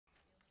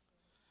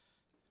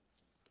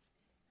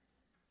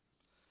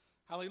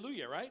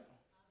Hallelujah, right?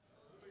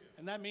 Hallelujah.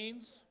 And that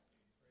means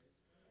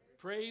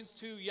praise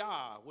to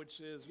Yah, which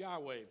is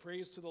Yahweh.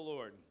 Praise to the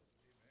Lord. Amen.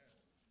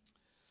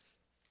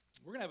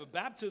 We're going to have a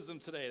baptism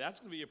today. That's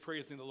going to be a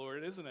praising the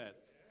Lord, isn't it? Yes.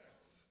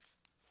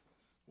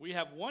 We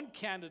have one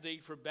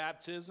candidate for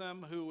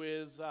baptism who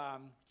is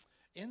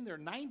in their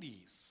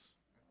 90s.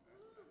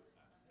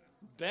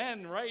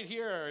 Ben, right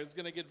here, is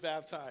going to get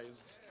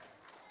baptized.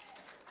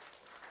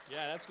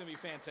 Yeah, that's going to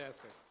be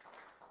fantastic.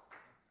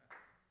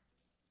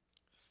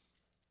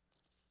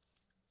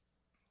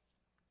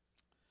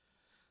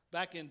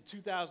 Back in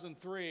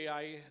 2003,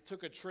 I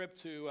took a trip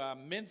to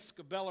Minsk,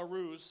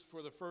 Belarus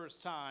for the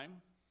first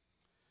time.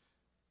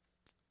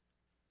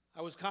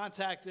 I was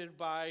contacted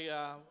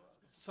by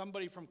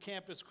somebody from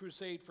Campus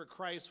Crusade for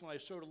Christ when I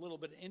showed a little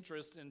bit of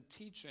interest in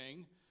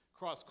teaching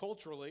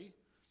cross-culturally.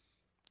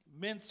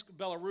 Minsk,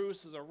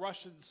 Belarus is a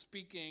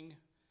Russian-speaking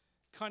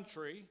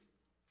country.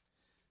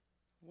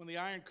 When the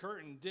Iron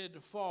Curtain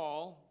did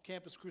fall,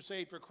 Campus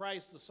Crusade for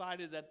Christ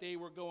decided that they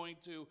were going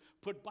to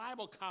put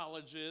Bible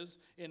colleges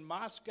in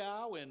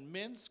Moscow and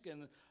Minsk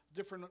and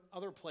different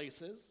other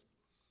places.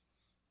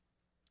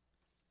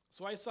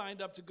 So I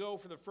signed up to go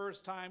for the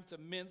first time to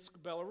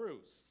Minsk,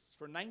 Belarus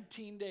for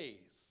 19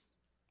 days.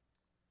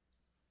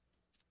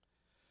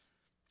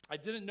 I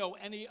didn't know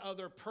any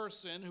other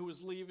person who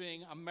was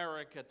leaving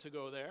America to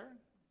go there.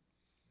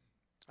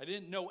 I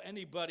didn't know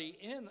anybody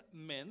in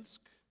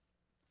Minsk.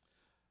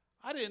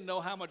 I didn't know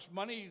how much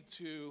money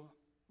to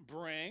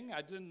bring.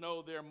 I didn't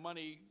know their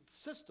money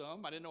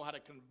system. I didn't know how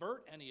to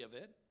convert any of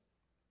it.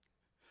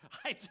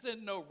 I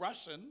didn't know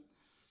Russian,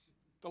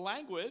 the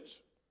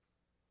language.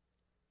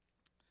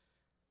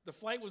 The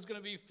flight was going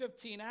to be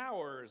 15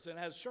 hours, and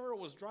as Cheryl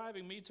was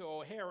driving me to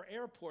O'Hare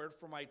Airport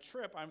for my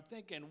trip, I'm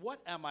thinking,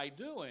 what am I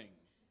doing?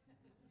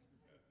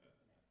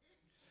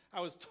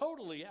 I was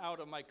totally out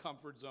of my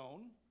comfort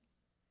zone.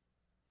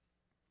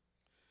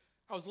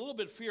 I was a little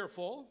bit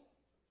fearful.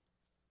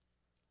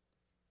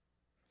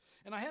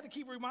 And I had to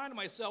keep reminding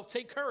myself,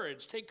 take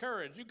courage,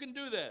 you can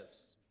do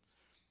this.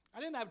 I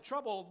didn't have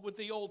trouble with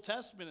the Old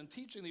Testament and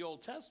teaching the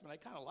Old Testament. I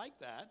kind of like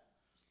that.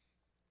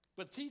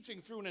 But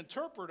teaching through an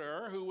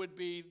interpreter who would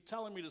be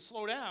telling me to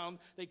slow down,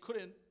 they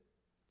couldn't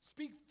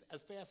speak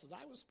as fast as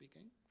I was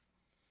speaking.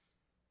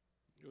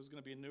 It was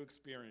going to be a new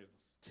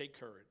experience. Take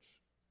courage.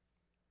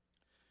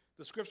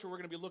 The scripture we're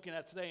going to be looking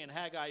at today in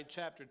Haggai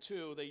chapter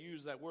 2, they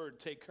use that word,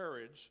 take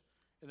courage,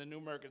 in the New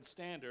American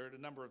Standard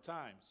a number of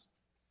times.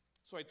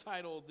 So I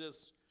titled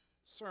this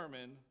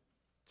sermon,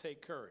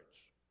 Take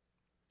Courage.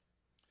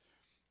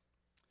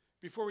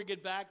 Before we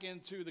get back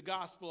into the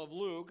Gospel of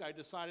Luke, I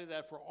decided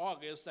that for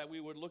August that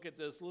we would look at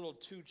this little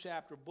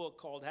 2-chapter book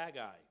called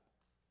Haggai.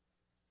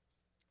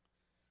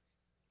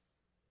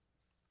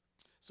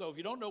 So if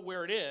you don't know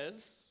where it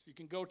is, you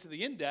can go to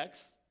the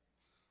index,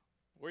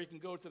 or you can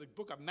go to the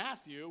book of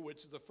Matthew,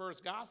 which is the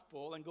first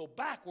gospel, and go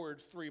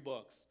backwards 3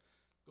 books.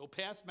 Go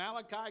past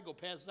Malachi, go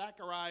past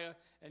Zechariah,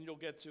 and you'll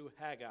get to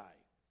Haggai.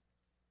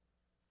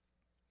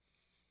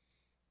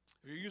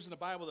 If you're using the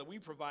Bible that we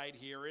provide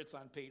here, it's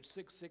on page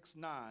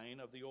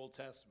 669 of the Old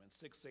Testament,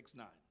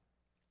 669.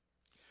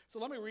 So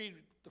let me read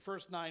the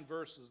first 9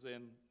 verses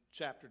in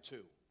chapter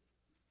 2.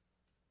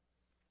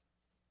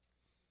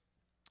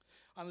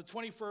 On the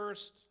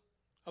 21st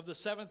of the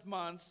 7th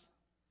month,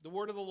 the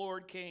word of the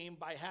Lord came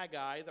by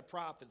Haggai the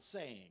prophet,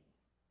 saying,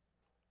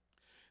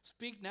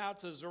 Speak now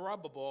to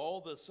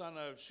Zerubbabel, the son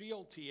of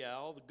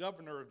Shealtiel, the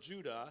governor of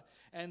Judah,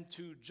 and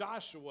to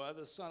Joshua,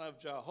 the son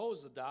of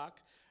Jehozadak,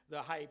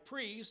 the high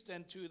priest,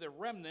 and to the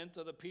remnant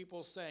of the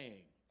people,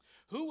 saying,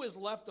 Who is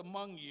left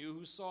among you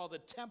who saw the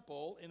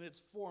temple in its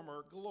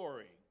former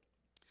glory?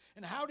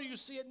 And how do you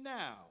see it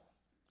now?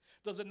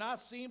 Does it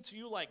not seem to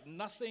you like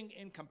nothing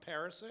in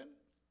comparison?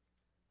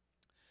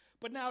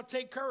 But now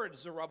take courage,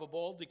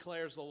 Zerubbabel,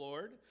 declares the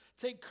Lord.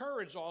 Take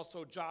courage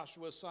also,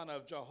 Joshua, son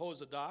of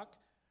Jehozadak,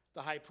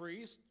 the high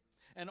priest.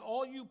 And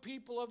all you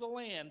people of the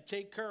land,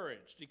 take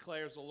courage,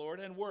 declares the Lord,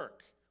 and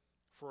work,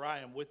 for I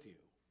am with you,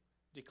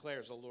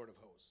 declares the Lord of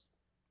hosts.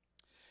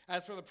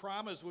 As for the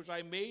promise which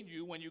I made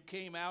you when you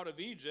came out of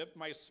Egypt,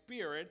 my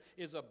spirit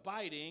is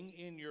abiding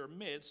in your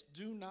midst.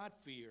 Do not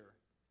fear.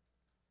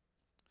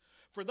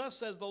 For thus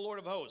says the Lord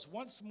of hosts,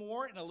 once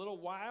more in a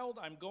little while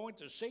I'm going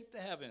to shake the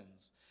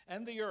heavens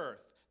and the earth,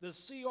 the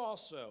sea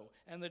also,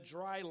 and the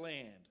dry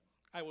land.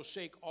 I will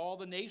shake all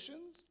the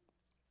nations.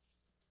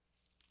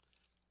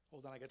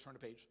 Hold on, I got to turn the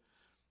page.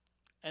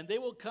 And they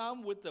will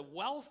come with the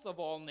wealth of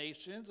all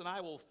nations, and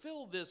I will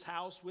fill this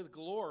house with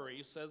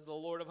glory, says the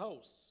Lord of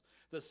hosts.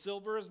 The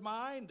silver is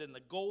mine, and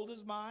the gold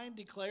is mine,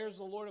 declares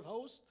the Lord of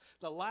hosts.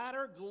 The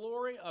latter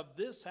glory of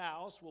this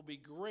house will be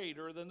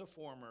greater than the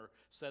former,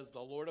 says the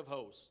Lord of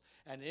hosts.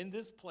 And in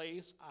this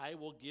place I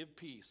will give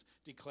peace,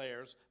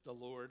 declares the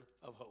Lord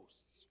of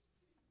hosts.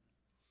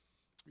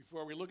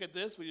 Before we look at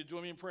this, will you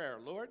join me in prayer?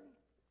 Lord,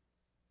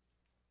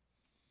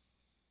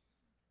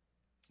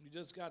 we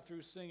just got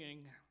through singing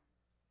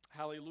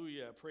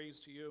Hallelujah, praise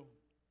to you.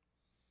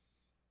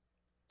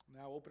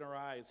 Now open our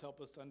eyes,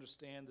 help us to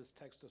understand this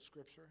text of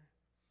Scripture.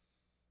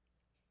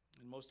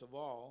 And most of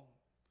all,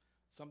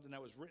 something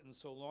that was written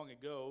so long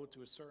ago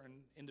to a certain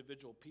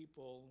individual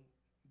people,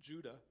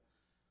 Judah,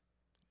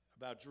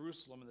 about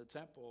Jerusalem and the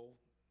temple.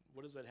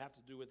 What does that have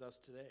to do with us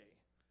today?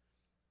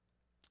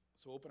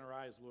 So open our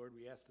eyes, Lord.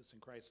 We ask this in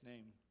Christ's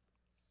name.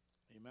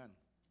 Amen.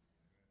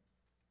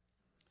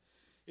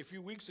 A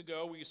few weeks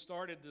ago, we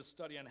started this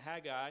study on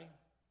Haggai.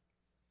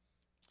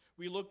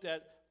 We looked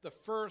at the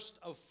first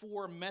of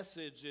 4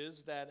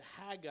 messages that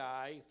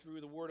Haggai,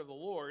 through the word of the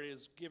Lord,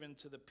 is given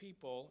to the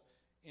people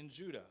in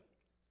Judah.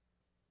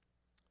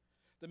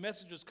 The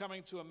message is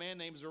coming to a man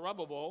named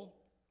Zerubbabel.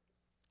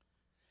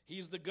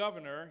 He's the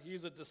governor.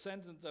 He's a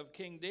descendant of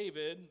King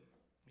David.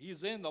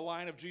 He's in the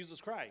line of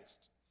Jesus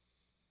Christ.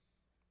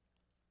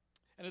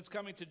 And it's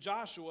coming to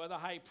Joshua, the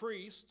high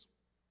priest,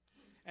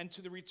 and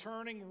to the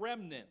returning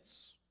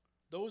remnants,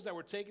 those that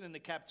were taken into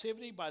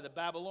captivity by the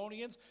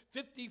Babylonians.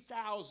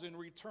 50,000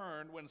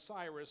 returned when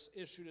Cyrus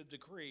issued a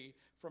decree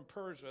from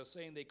Persia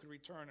saying they could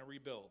return and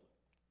rebuild.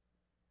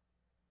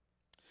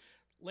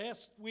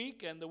 Last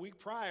week and the week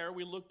prior,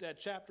 we looked at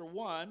chapter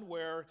 1,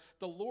 where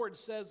the Lord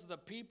says to the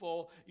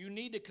people, you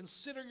need to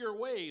consider your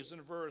ways,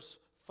 in verse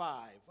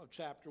 5 of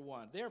chapter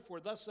 1. Therefore,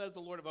 thus says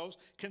the Lord of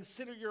hosts,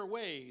 consider your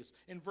ways.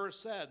 In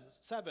verse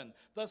 7,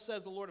 thus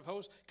says the Lord of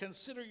hosts,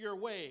 consider your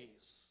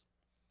ways.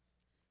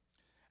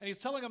 And he's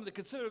telling them to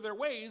consider their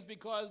ways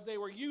because they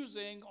were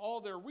using all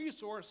their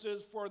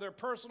resources for their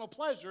personal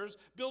pleasures,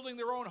 building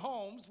their own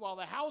homes, while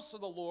the house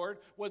of the Lord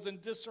was in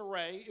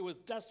disarray. It was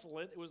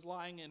desolate. It was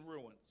lying in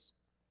ruins.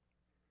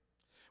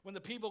 When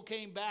the people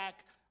came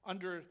back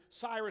under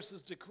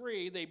Cyrus's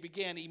decree, they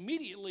began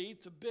immediately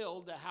to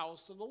build the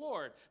house of the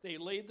Lord. They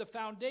laid the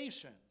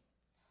foundation.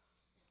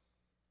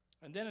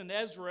 And then in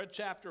Ezra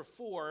chapter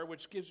 4,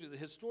 which gives you the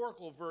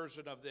historical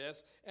version of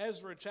this,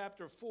 Ezra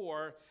chapter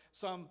 4,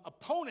 some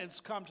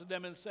opponents come to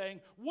them and saying,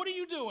 what are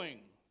you doing?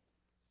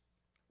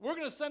 We're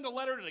going to send a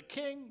letter to the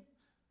king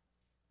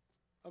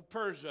of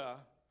Persia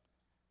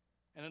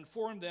and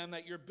inform them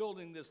that you're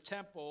building this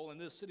temple,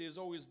 and this city has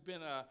always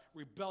been a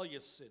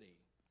rebellious city.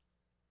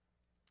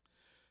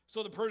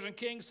 So the Persian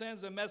king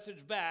sends a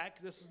message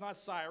back. This is not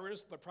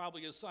Cyrus, but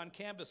probably his son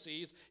Cambyses.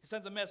 He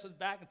sends a message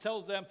back and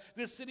tells them,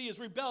 this city is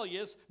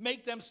rebellious.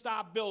 Make them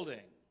stop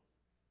building.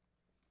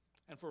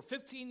 And for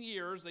 15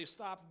 years, they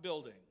stopped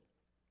building.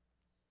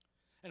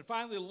 And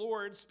finally, the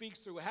Lord speaks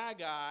through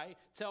Haggai,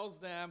 tells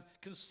them,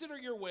 consider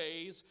your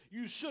ways.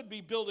 You should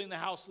be building the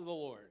house of the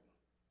Lord,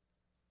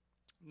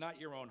 not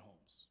your own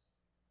homes.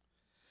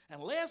 And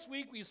last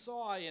week we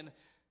saw in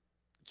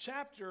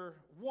chapter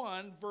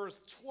 1, verse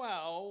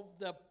 12,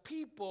 the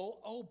people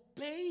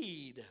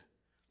obeyed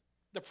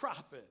the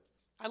prophet.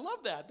 I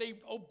love that. They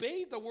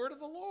obeyed the word of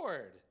the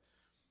Lord.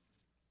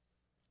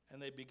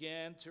 And they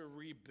began to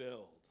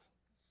rebuild.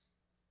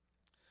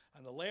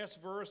 And the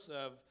last verse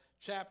of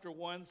chapter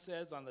 1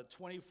 says, on the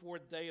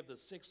 24th day of the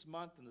 6th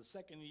month in the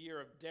 2nd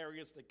year of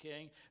Darius the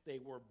king, they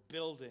were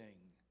building.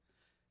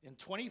 In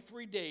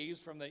 23 days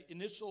from the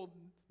initial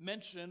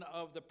mention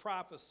of the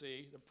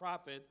prophecy, the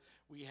prophet,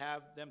 we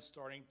have them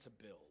starting to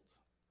build.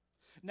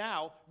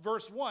 Now,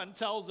 verse 1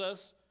 tells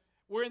us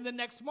we're in the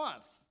next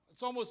month.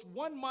 It's almost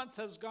 1 month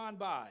has gone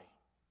by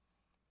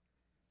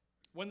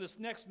when this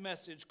next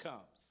message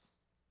comes.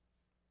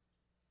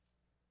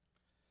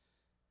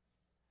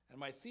 And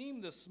my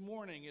theme this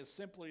morning is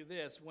simply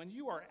this: when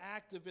you are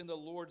active in the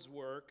Lord's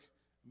work,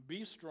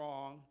 be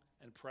strong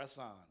and press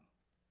on.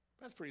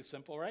 That's pretty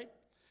simple, right?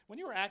 When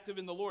you are active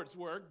in the Lord's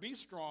work, be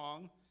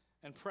strong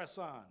and press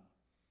on.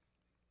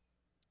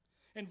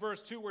 In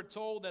verse 2, we're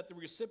told that the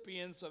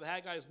recipients of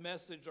Haggai's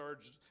message are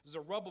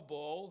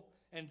Zerubbabel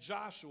and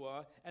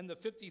Joshua and the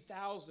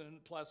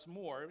 50,000 plus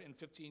more in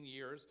 15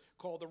 years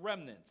called the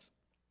remnant.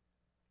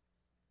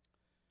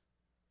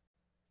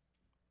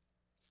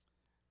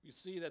 You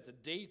see that the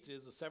date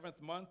is the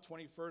 7th month,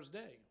 21st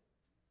day.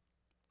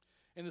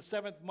 In the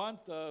 7th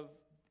month of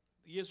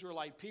the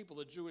Israelite people,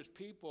 the Jewish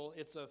people,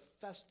 it's a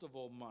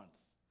festival month.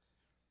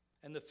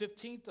 And the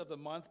 15th of the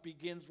month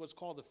begins what's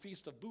called the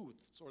Feast of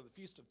Booths, or the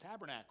Feast of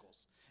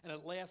Tabernacles. And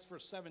it lasts for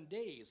 7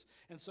 days.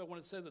 And so when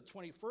it says the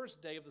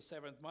 21st day of the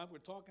 7th month, we're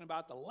talking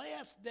about the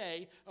last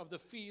day of the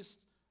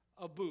Feast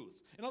of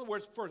Booths. In other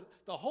words, for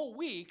the whole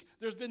week,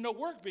 there's been no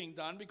work being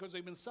done because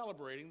they've been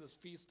celebrating this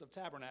Feast of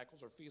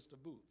Tabernacles, or Feast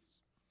of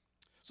Booths.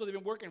 So they've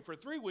been working for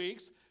 3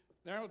 weeks.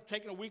 They're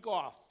taking a week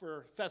off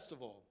for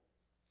festival.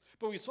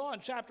 But we saw in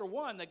chapter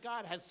 1 that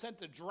God has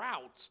sent a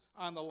drought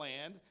on the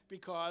land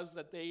because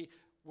that they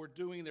were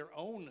doing their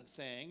own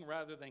thing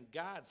rather than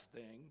God's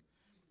thing.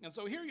 And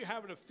so here you're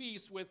having a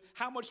feast with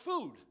how much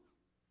food?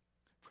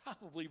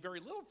 Probably very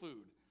little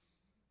food.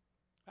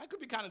 That could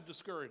be kind of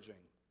discouraging.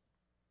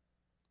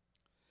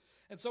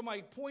 And so my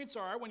points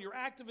are, when you're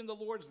active in the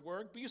Lord's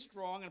work, be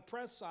strong and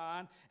press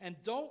on, and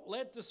don't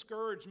let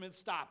discouragement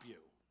stop you.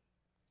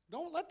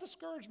 Don't let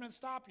discouragement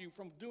stop you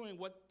from doing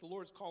what the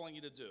Lord's calling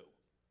you to do.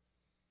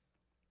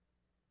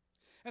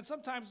 And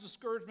sometimes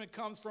discouragement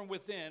comes from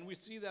within. We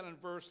see that in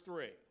verse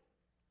 3.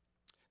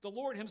 The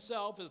Lord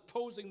himself is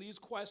posing these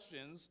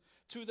questions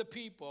to the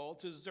people,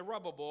 to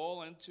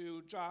Zerubbabel and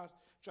to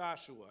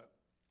Joshua.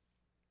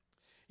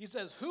 He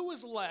says, who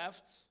is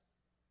left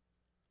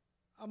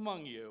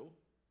among you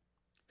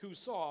who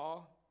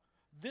saw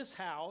this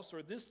house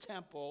or this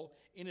temple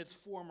in its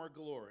former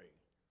glory?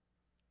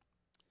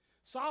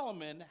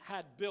 Solomon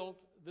had built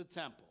the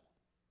temple.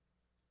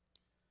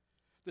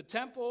 The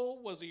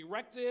temple was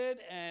erected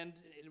and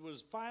it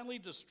was finally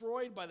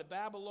destroyed by the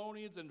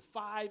Babylonians in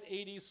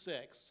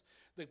 586.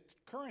 The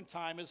current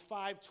time is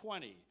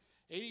 520.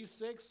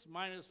 86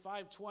 minus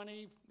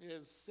 520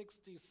 is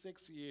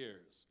 66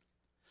 years.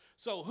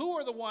 So who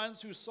are the ones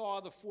who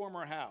saw the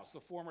former house, the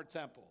former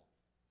temple?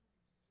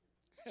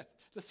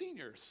 The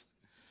seniors.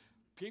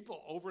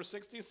 People over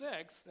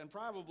 66 and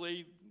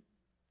probably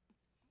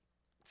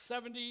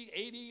 70s,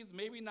 80s,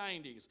 maybe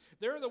 90s.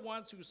 They're the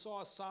ones who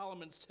saw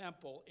Solomon's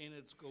temple in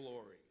its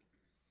glory.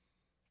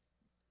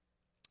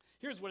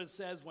 Here's what it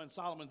says when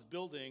Solomon's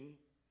building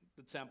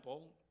the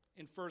temple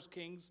in 1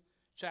 Kings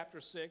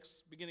chapter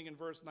 6, beginning in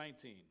verse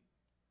 19.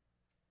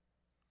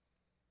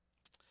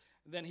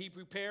 Then he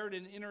prepared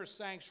an inner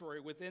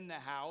sanctuary within the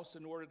house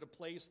in order to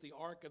place the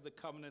ark of the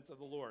covenant of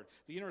the Lord.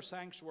 The inner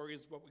sanctuary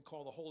is what we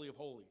call the Holy of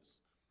Holies.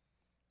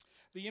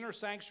 The inner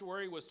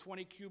sanctuary was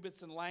 20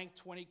 cubits in length,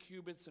 20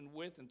 cubits in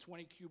width, and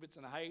 20 cubits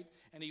in height,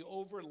 and he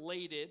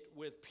overlaid it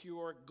with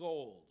pure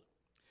gold.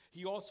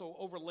 He also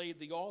overlaid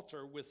the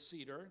altar with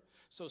cedar.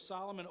 So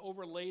Solomon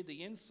overlaid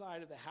the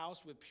inside of the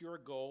house with pure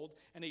gold,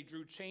 and he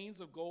drew chains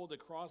of gold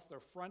across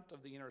the front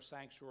of the inner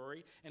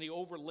sanctuary, and he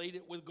overlaid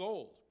it with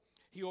gold.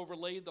 He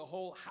overlaid the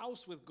whole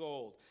house with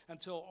gold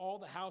until all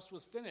the house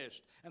was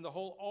finished, and the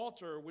whole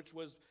altar, which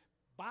was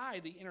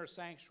by the inner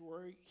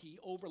sanctuary, he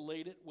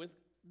overlaid it with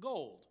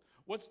gold.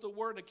 What's the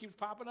word that keeps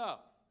popping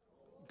up?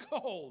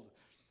 Gold.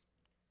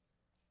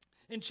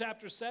 In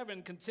chapter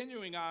 7,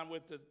 continuing on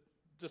with the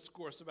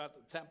discourse about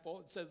the temple,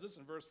 it says this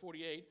in verse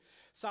 48.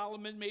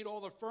 Solomon made all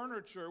the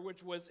furniture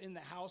which was in the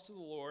house of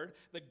the Lord,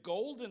 the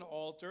golden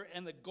altar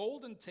and the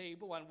golden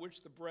table on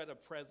which the bread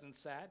of presence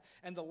sat,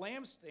 and the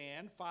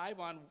lampstand, 5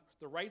 on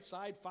the right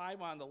side,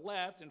 5 on the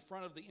left, in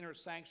front of the inner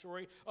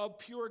sanctuary, of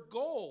pure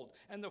gold,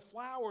 and the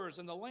flowers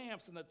and the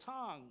lamps and the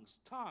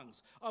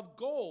tongues of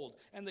gold,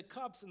 and the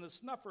cups and the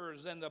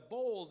snuffers and the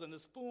bowls and the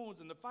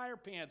spoons and the fire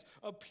pans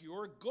of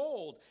pure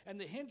gold,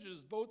 and the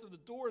hinges both of the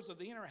doors of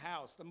the inner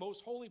house, the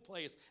most holy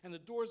place, and the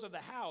doors of the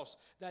house,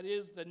 that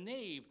is the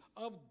nave,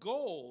 of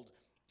gold.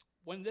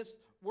 When this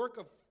work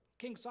of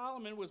King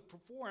Solomon was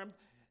performed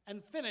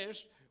and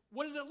finished,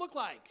 what did it look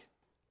like?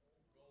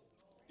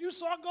 You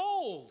saw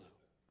gold.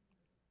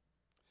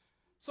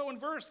 So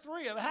in verse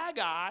 3 of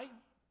Haggai,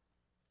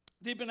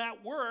 they've been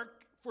at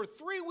work for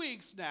 3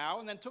 weeks now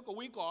and then took a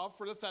week off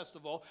for the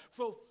festival.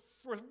 For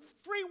 3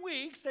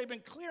 weeks, they've been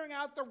clearing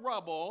out the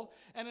rubble.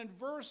 And in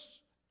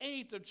verse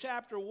 8 of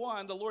chapter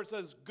 1, the Lord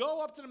says,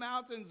 go up to the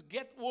mountains,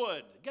 get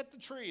wood, get the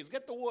trees,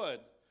 get the wood.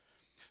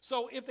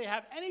 So if they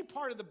have any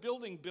part of the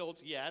building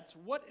built yet,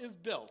 what is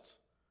built?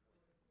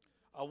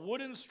 A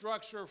wooden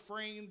structure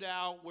framed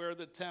out where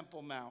the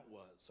Temple Mount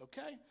was,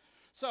 okay?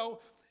 So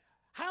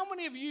how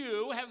many of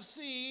you have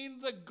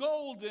seen the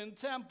golden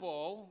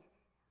temple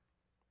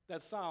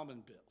that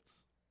Solomon built?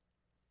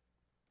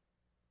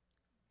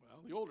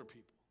 Well, the older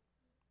people.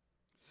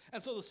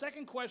 And so the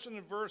second question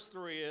in verse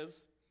 3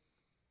 is,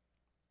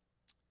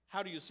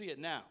 how do you see it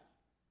now?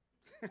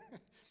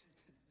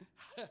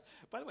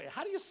 By the way,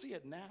 how do you see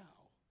it now?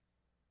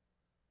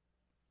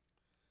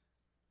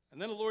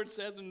 And then the Lord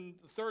says in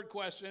the third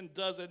question,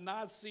 does it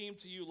not seem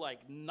to you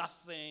like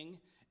nothing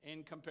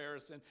in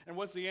comparison? And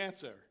what's the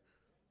answer?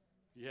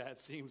 Yeah, it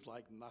seems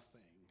like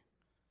nothing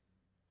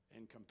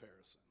in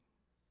comparison.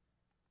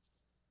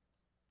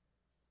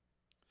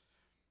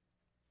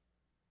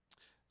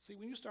 See,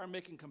 when you start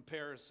making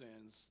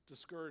comparisons,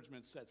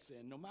 discouragement sets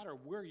in, no matter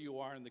where you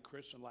are in the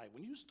Christian life.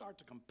 When you start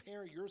to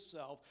compare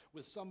yourself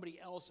with somebody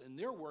else in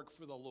their work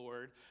for the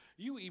Lord,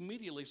 you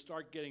immediately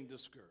start getting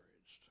discouraged.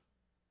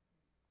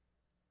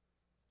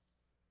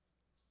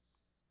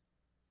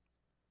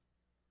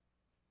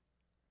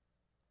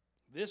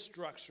 This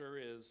structure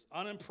is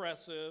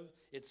unimpressive,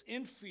 it's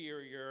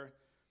inferior,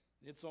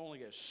 it's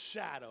only a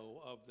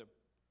shadow of the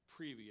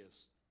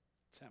previous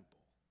temple.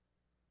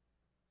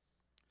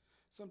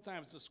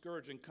 Sometimes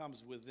discouragement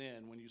comes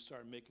within when you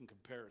start making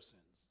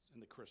comparisons in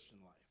the Christian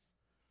life.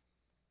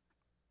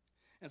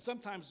 And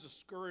sometimes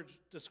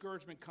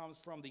discouragement comes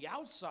from the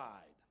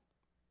outside.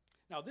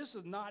 Now, this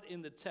is not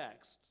in the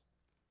text,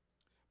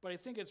 but I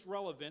think it's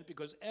relevant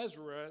because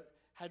Ezra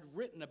had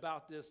written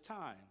about this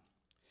time.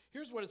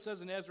 Here's what it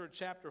says in Ezra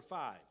chapter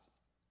 5.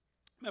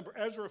 Remember,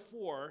 Ezra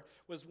 4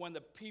 was when the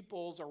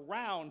peoples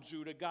around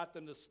Judah got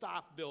them to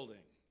stop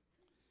building.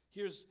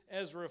 Here's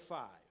Ezra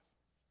 5.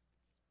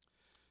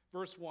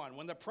 Verse 1,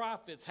 when the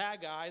prophets,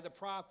 Haggai the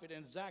prophet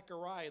and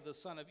Zechariah the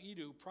son of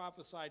Iddo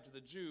prophesied to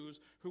the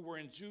Jews who were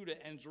in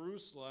Judah and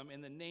Jerusalem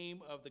in the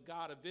name of the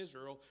God of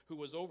Israel who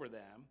was over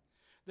them,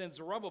 then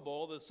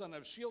Zerubbabel the son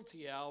of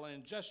Shealtiel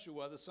and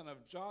Jeshua the son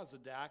of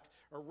Jozadak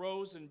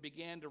arose and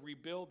began to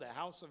rebuild the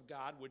house of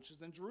God which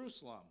is in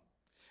Jerusalem.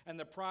 And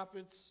the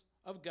prophets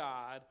of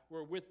God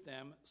were with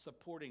them,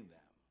 supporting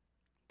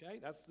them. Okay,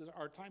 that's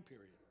our time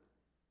period.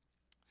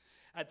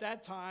 At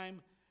that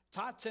time,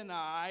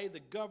 Tattenai, the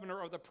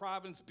governor of the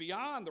province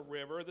beyond the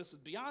river, this is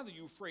beyond the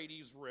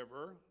Euphrates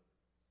River,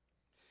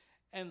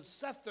 and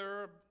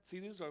Sether, see,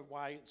 these are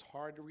why it's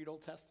hard to read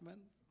Old Testament,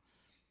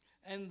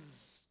 and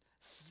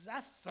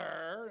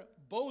Sether,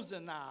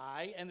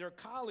 Bozenai, and their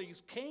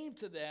colleagues came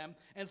to them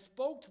and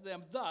spoke to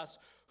them thus,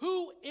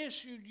 who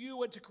issued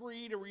you a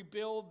decree to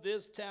rebuild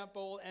this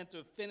temple and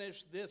to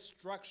finish this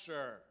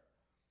structure?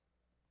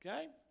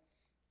 Okay?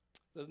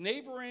 The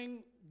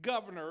neighboring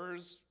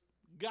governors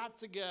got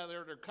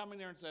together, they're coming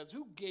there and says,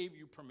 who gave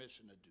you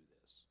permission to do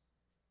this?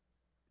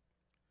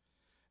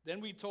 Then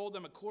we told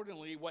them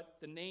accordingly what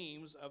the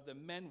names of the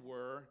men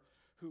were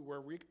who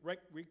were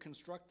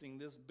reconstructing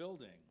this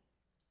building.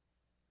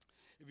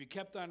 If you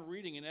kept on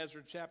reading in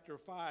Ezra chapter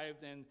 5,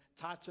 then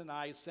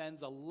Tattenai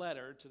sends a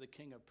letter to the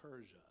king of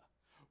Persia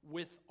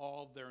with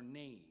all their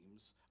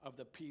names of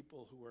the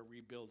people who are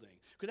rebuilding.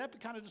 Could that be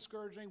kind of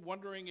discouraging,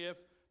 wondering if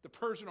the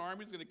Persian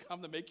army is going to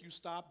come to make you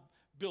stop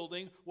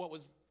building what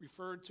was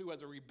referred to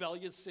as a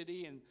rebellious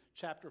city in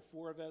chapter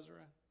 4 of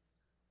Ezra?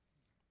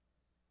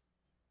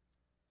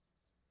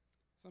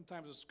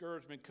 Sometimes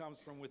discouragement comes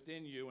from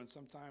within you, and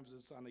sometimes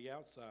it's on the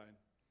outside.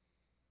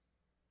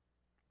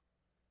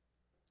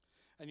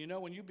 And you know,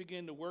 when you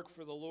begin to work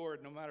for the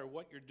Lord, no matter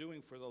what you're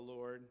doing for the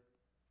Lord,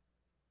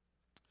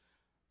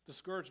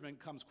 discouragement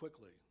comes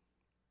quickly.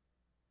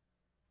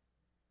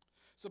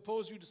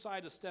 Suppose you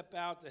decide to step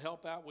out to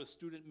help out with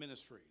student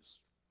ministries.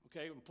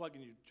 Okay, I'm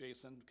plugging you,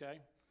 Jason, okay?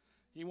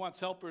 He wants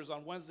helpers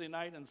on Wednesday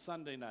night and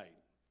Sunday night.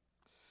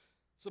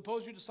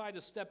 Suppose you decide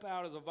to step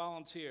out as a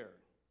volunteer.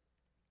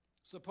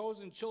 Suppose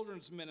in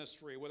children's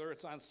ministry, whether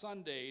it's on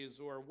Sundays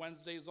or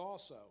Wednesdays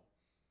also,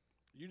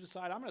 you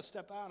decide, I'm going to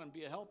step out and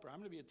be a helper. I'm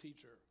going to be a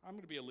teacher. I'm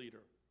going to be a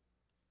leader.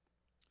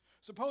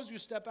 Suppose you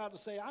step out to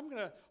say, I'm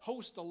going to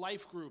host a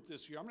life group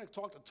this year. I'm going to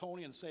talk to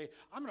Tony and say,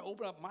 I'm going to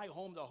open up my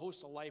home to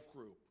host a life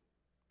group.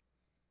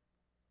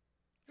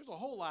 There's a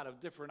whole lot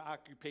of different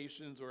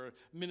occupations or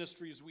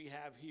ministries we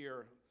have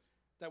here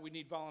that we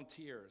need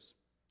volunteers.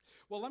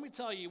 Well, let me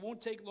tell you, it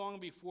won't take long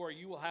before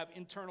you will have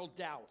internal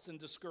doubts and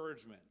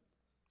discouragement.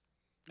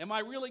 Am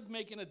I really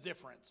making a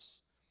difference?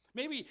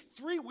 Maybe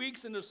 3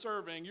 weeks into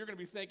serving, you're going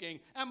to be thinking,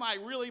 am I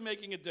really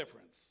making a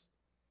difference?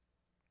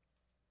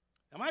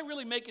 Am I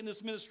really making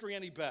this ministry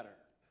any better?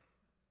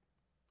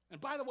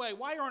 And by the way,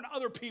 why aren't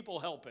other people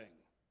helping?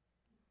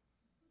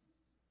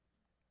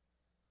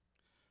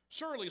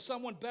 Surely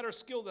someone better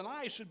skilled than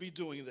I should be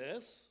doing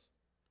this.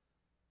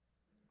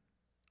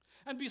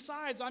 And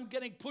besides, I'm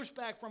getting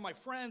pushback from my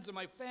friends and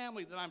my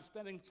family that I'm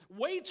spending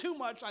way too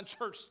much on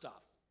church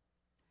stuff.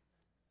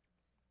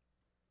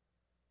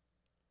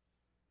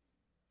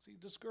 See,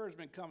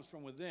 discouragement comes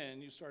from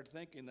within. You start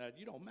thinking that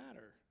you don't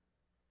matter.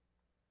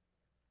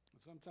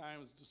 And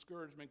sometimes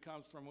discouragement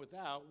comes from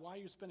without. Why are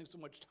you spending so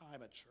much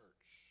time at church?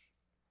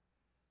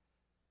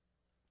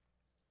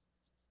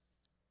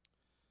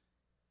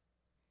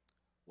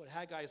 What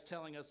Haggai is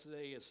telling us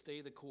today is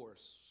stay the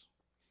course.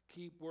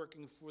 Keep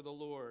working for the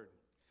Lord.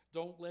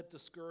 Don't let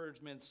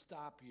discouragement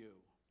stop you.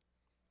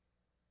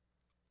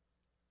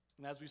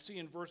 And as we see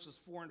in verses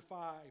 4 and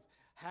 5,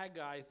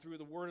 Haggai, through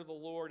the word of the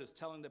Lord, is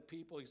telling the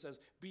people, he says,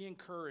 be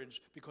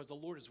encouraged because the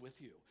Lord is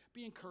with you.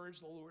 Be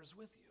encouraged, the Lord is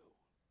with you.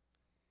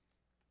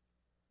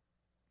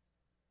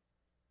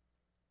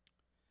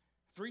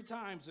 3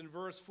 times in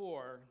verse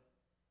 4,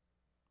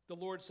 the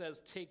Lord says,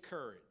 take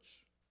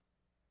courage.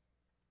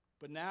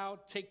 But now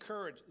take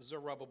courage,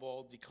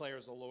 Zerubbabel,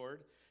 declares the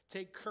Lord.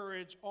 Take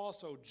courage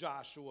also,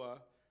 Joshua,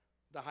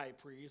 the high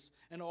priest,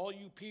 and all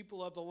you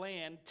people of the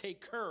land, take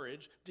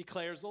courage,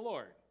 declares the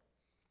Lord.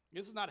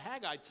 This is not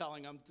Haggai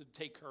telling them to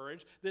take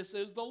courage. This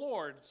is the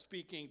Lord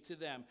speaking to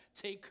them.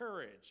 Take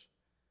courage.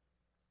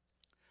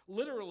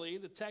 Literally,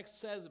 the text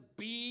says,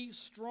 be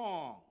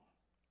strong.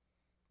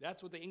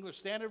 That's what the English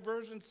Standard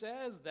Version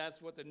says.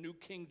 That's what the New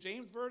King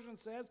James Version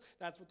says.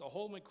 That's what the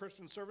Holman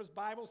Christian Service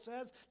Bible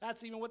says.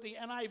 That's even what the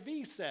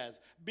NIV says.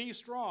 Be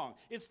strong.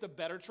 It's the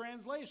better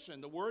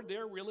translation. The word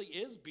there really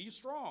is be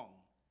strong.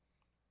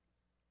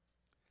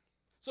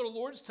 So the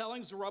Lord's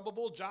telling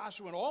Zerubbabel,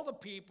 Joshua, and all the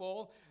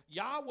people,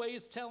 Yahweh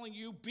is telling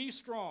you, be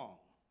strong.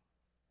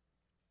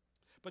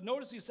 But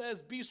notice he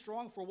says, be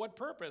strong for what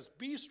purpose?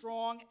 Be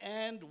strong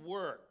and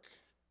work.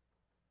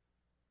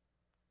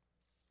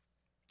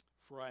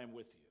 For I am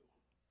with you.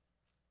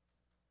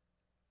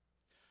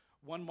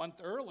 1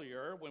 month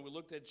earlier, when we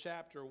looked at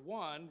chapter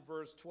 1,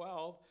 verse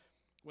 12,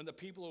 when the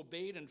people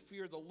obeyed and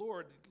feared the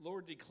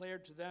Lord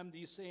declared to them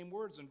these same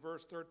words in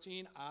verse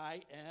 13,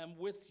 I am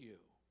with you.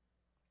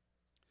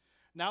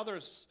 Now they're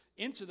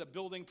into the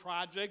building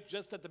project,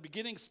 just at the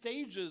beginning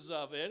stages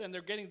of it, and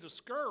they're getting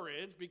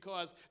discouraged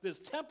because this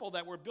temple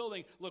that we're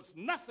building looks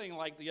nothing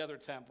like the other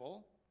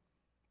temple.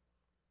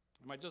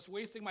 Am I just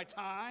wasting my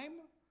time?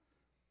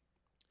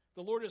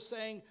 The Lord is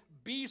saying,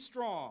 be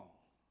strong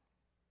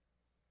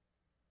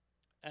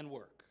and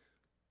work.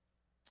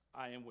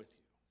 I am with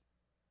you.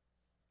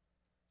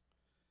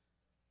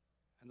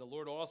 And the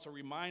Lord also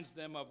reminds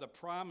them of the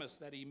promise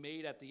that he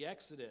made at the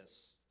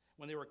Exodus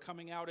when they were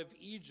coming out of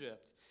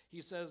Egypt.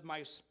 He says,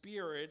 my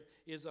spirit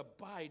is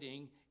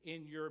abiding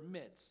in your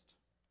midst.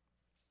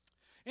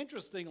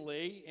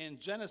 Interestingly, in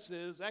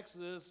Genesis,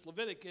 Exodus,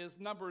 Leviticus,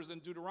 Numbers,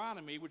 and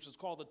Deuteronomy, which is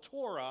called the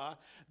Torah,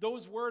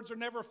 those words are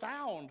never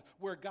found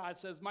where God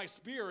says, my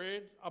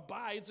spirit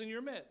abides in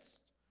your midst.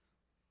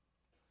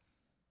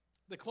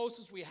 The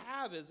closest we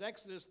have is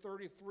Exodus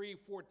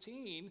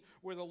 33:14,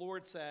 where the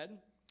Lord said,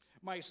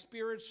 my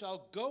spirit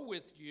shall go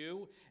with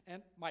you,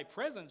 and my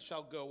presence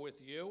shall go with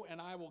you,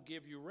 and I will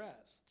give you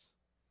rest.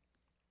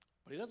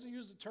 But he doesn't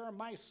use the term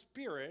my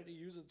spirit, he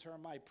uses the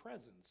term my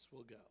presence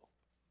will go.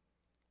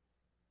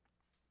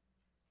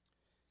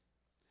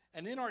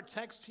 And in our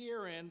text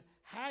here in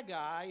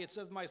Haggai, it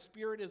says my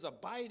spirit is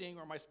abiding,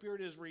 or my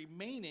spirit is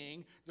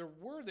remaining. The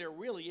word there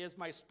really is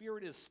my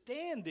spirit is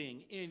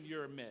standing in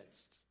your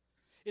midst.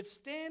 It's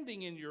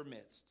standing in your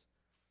midst.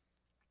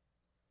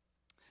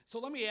 So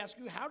let me ask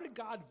you, how did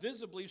God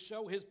visibly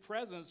show his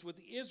presence with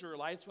the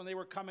Israelites when they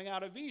were coming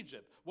out of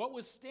Egypt? What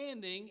was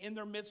standing in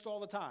their midst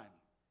all the time?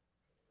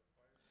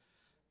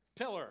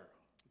 Pillar.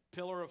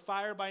 Pillar of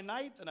fire by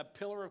night and a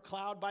pillar of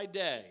cloud by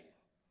day.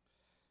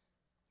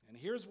 And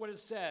here's what it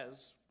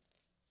says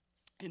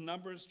in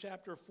Numbers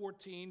chapter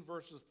 14,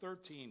 verses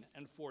 13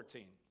 and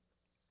 14.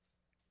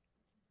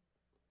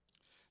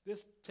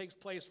 This takes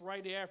place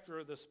right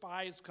after the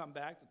spies come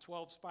back, the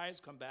 12 spies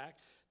come back.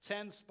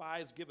 10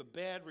 spies give a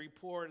bad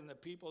report, and the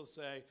people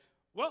say,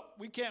 well,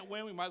 we can't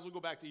win, we might as well go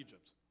back to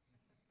Egypt.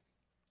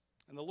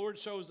 And the Lord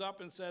shows up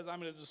and says,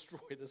 I'm going to destroy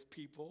this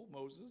people,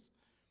 Moses.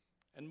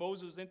 And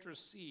Moses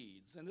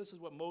intercedes. And this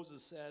is what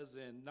Moses says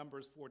in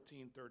Numbers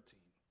 14:13.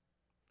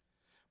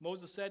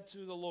 Moses said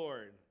to the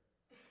Lord,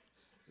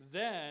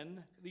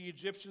 then the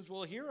Egyptians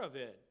will hear of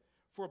it,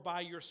 for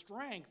by your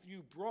strength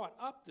you brought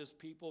up this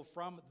people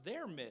from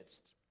their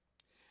midst.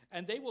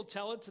 And they will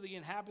tell it to the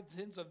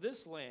inhabitants of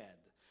this land.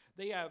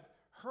 They have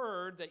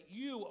heard that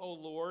you, O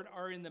Lord,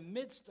 are in the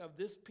midst of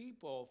this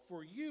people.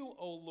 For you,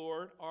 O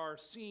Lord, are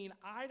seen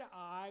eye to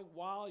eye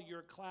while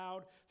your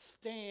cloud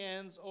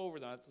stands over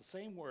them. That's the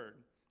same word,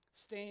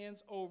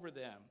 stands over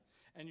them.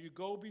 And you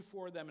go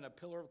before them in a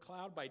pillar of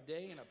cloud by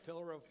day and a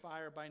pillar of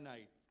fire by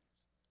night.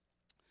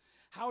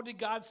 How did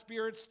God's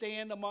Spirit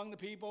stand among the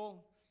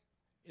people?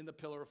 In the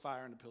pillar of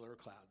fire and the pillar of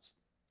clouds,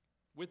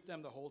 with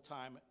them the whole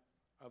time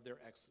of their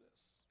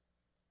exodus.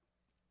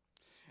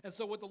 And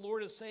so what the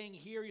Lord is saying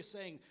here, he's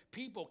saying,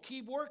 people,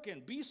 keep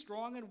working, be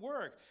strong and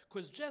work,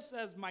 because just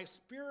as my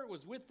Spirit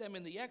was with them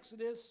in the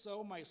exodus,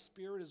 so my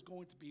Spirit is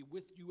going to be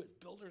with you as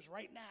builders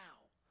right now.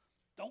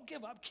 Don't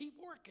give up, keep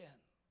working.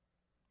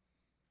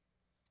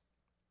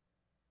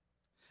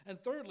 And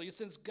thirdly,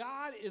 since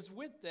God is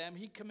with them,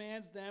 he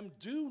commands them,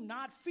 do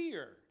not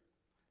fear.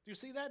 Do you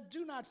see that?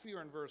 Do not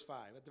fear in verse 5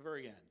 at the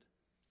very end.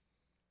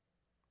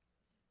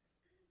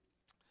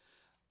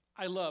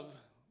 I love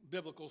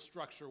biblical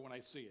structure when I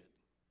see it.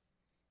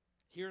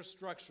 Here's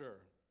structure.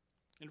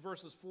 In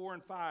verses 4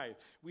 and 5,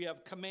 we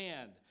have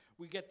command.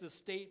 We get the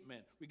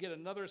statement. We get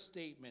another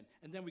statement.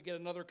 And then we get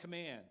another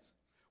command.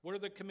 What are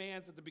the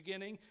commands at the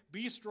beginning?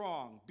 Be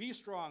strong, be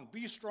strong,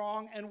 be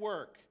strong, and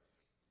work.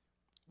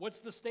 What's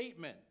the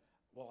statement?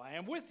 Well, I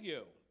am with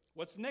you.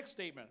 What's the next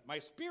statement? My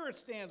Spirit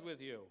stands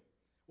with you.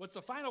 What's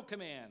the final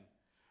command?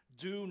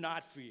 Do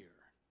not fear.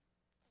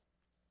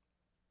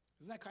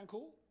 Isn't that kind of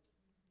cool?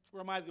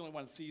 Or am I the only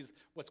one that sees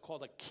what's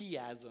called a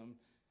chiasm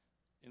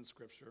in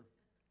Scripture?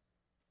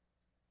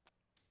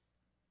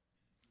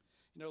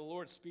 You know, the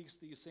Lord speaks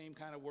these same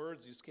kind of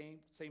words, these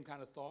same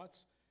kind of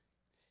thoughts.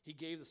 He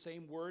gave the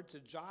same word to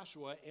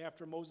Joshua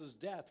after Moses'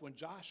 death, when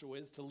Joshua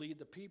is to lead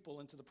the people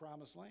into the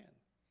promised land.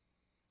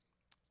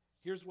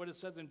 Here's what it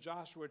says in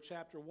Joshua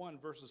chapter 1,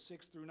 verses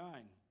 6 through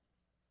 9.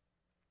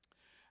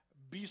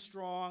 Be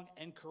strong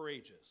and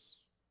courageous,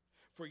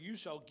 for you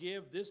shall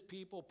give this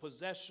people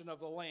possession of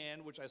the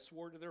land which I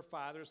swore to their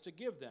fathers to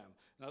give them.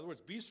 In other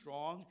words, be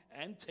strong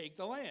and take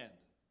the land.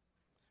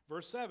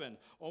 Verse 7,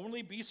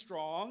 only be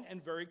strong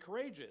and very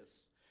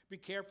courageous. Be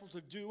careful to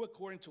do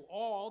according to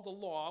all the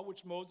law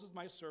which Moses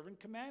my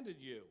servant commanded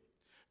you.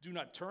 Do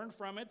not turn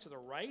from it to the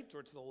right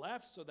or to the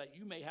left, so that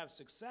you may have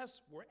success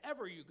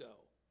wherever you go.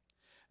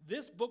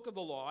 This book of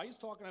the law, he's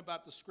talking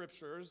about the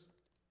scriptures,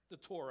 the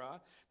Torah,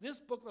 this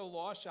book of the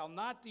law shall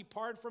not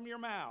depart from your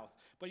mouth,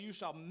 but you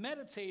shall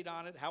meditate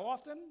on it, how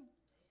often?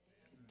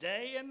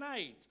 Day and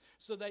night,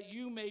 so that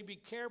you may be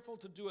careful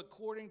to do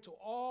according to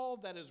all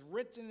that is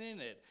written in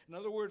it. In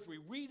other words, we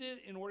read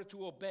it in order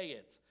to obey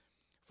it.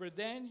 For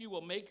then you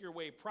will make your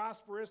way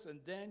prosperous,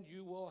 and then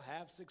you will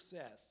have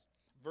success.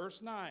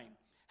 Verse 9,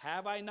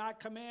 have I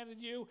not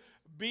commanded you?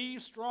 Be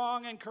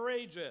strong and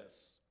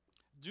courageous.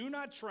 Do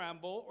not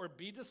tremble or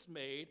be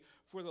dismayed,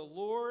 for the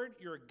Lord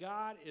your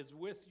God is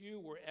with you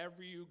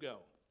wherever you go.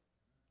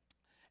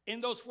 In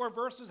those 4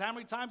 verses, how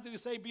many times did he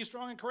say, be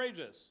strong and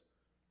courageous?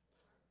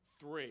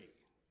 3.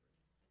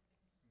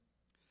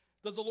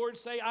 Does the Lord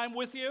say, I'm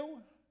with you?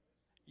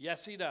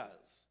 Yes, he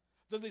does.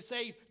 Does he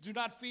say, do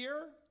not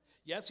fear?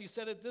 Yes, he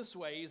said it this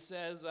way. He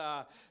says,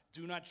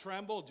 do not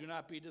tremble, do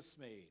not be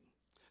dismayed.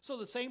 So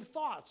the same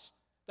thoughts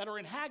that are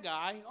in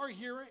Haggai are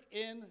here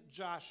in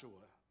Joshua.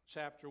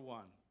 chapter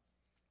 1.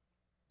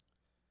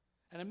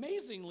 And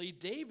amazingly,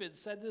 David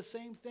said the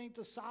same thing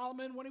to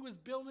Solomon when he was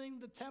building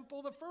the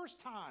temple the first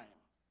time.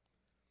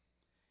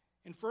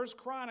 In 1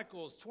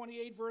 Chronicles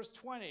 28, verse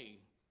 20,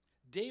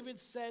 David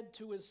said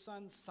to his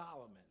son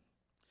Solomon,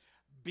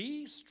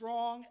 "Be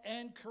strong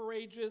and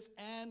courageous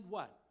and"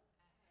 what?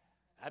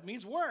 That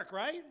means work,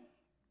 right?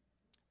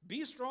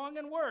 Be strong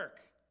and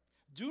work.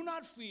 Do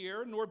not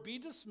fear nor be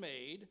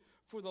dismayed,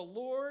 for the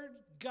Lord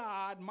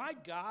God, my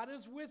God,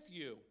 is with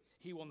you.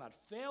 He will not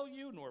fail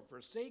you nor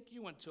forsake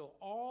you until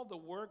all the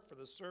work for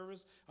the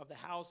service of the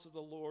house of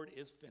the Lord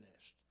is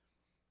finished.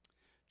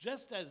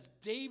 Just as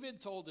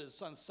David told his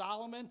son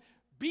Solomon,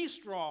 be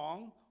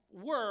strong,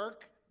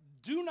 work,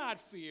 do not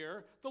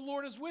fear, the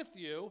Lord is with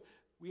you.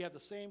 We have the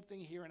same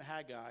thing here in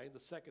Haggai, the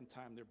second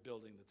time they're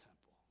building the temple.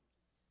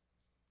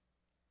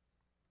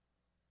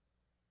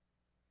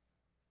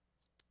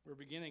 We're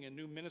beginning a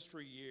new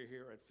ministry year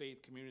here at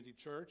Faith Community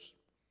Church.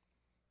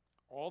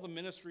 All the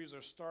ministries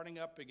are starting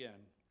up again.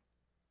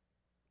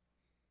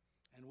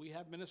 And we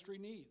have ministry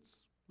needs.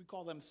 We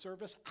call them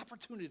service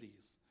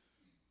opportunities.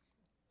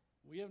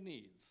 We have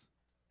needs.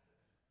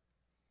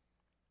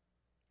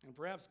 And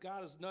perhaps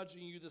God is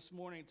nudging you this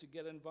morning to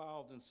get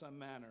involved in some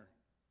manner.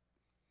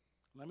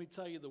 Let me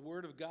tell you, the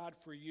word of God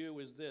for you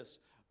is this: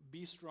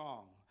 be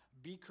strong,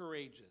 be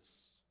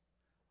courageous.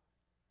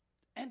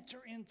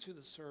 Enter into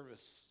the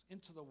service,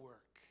 into the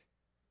work.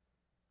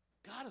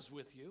 God is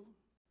with you.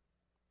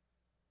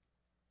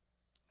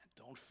 And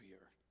don't fear.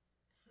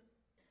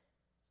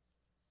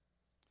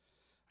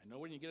 I know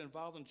when you get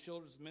involved in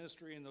children's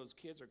ministry and those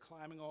kids are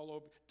climbing all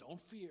over, don't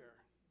fear.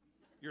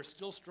 You're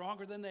still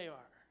stronger than they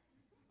are.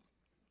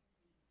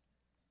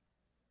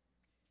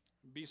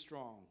 Be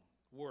strong.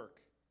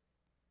 Work.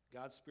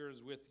 God's Spirit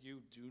is with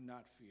you. Do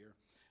not fear.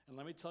 And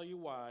let me tell you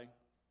why.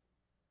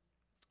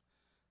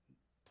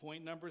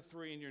 Point number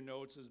 3 in your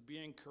notes is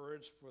be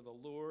encouraged, for the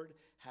Lord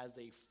has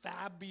a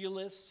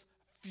fabulous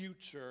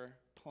future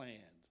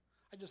planned.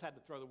 I just had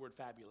to throw the word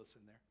fabulous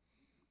in there.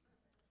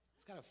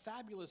 He's got a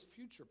fabulous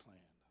future planned.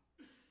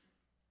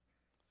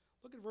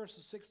 Look at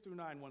verses 6 through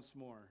 9 once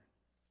more.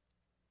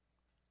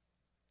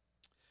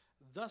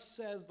 Thus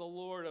says the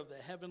Lord of the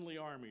heavenly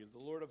armies, the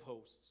Lord of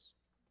hosts.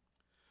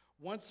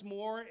 Once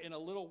more, in a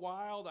little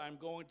while, I'm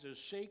going to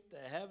shake the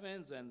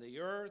heavens and the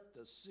earth,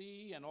 the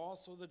sea, and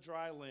also the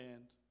dry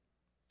land.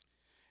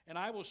 And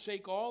I will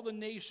shake all the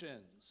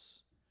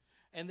nations,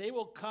 and they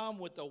will come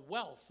with the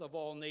wealth of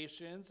all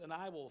nations, and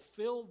I will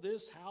fill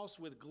this house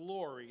with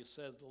glory,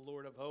 says the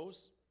Lord of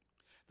hosts.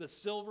 The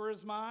silver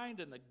is mine,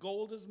 and the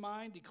gold is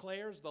mine,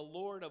 declares the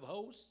Lord of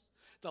hosts.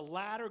 The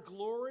latter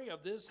glory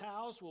of this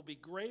house will be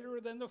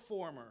greater than the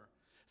former,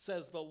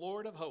 says the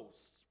Lord of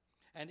hosts.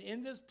 And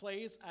in this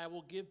place I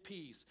will give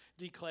peace,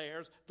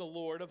 declares the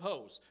Lord of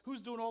hosts.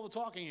 Who's doing all the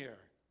talking here?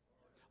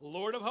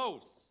 Lord of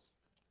hosts.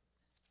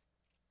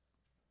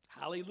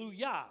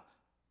 Hallelujah,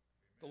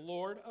 the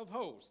Lord of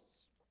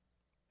hosts.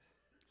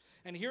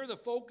 And here the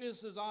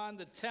focus is on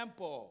the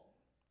temple.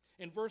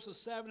 In verses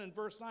 7 and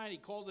verse 9, he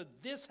calls it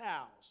this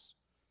house.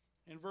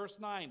 In verse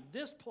 9,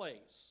 this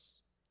place.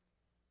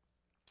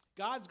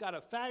 God's got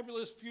a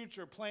fabulous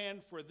future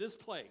planned for this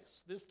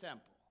place, this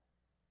temple.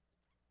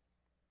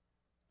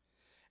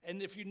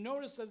 And if you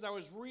notice as I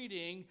was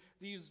reading,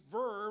 these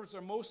verbs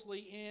are mostly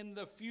in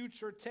the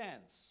future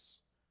tense,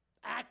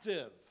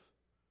 active.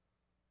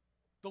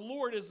 The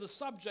Lord is the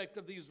subject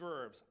of these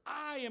verbs.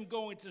 I am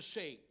going to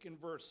shake in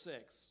verse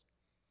 6.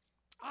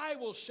 I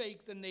will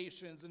shake the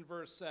nations in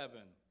verse 7.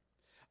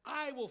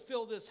 I will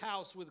fill this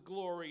house with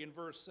glory in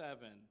verse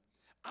 7.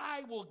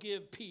 I will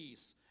give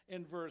peace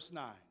in verse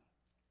 9.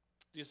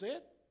 Do you see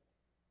it?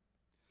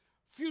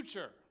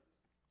 Future.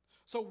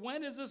 So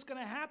when is this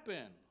going to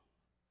happen?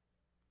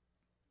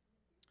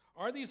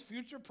 Are these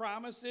future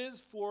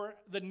promises for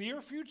the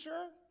near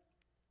future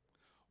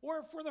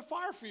or for the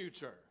far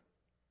future?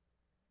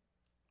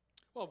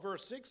 Well,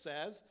 verse 6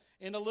 says,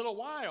 in a little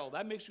while.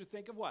 That makes you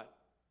think of what?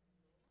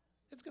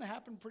 It's going to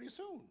happen pretty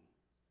soon.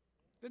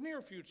 The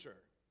near future.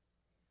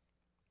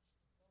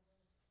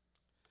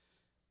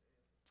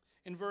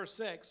 In verse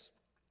 6,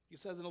 he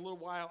says, in a little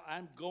while,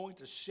 I'm going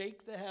to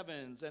shake the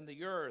heavens and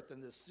the earth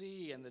and the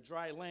sea and the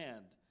dry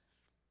land.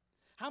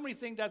 How many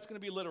think that's going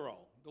to be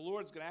literal? The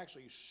Lord's going to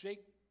actually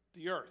shake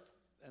the earth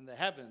and the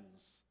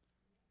heavens.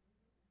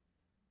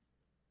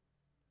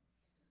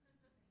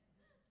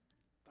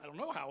 I don't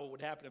know how it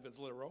would happen if it's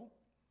literal.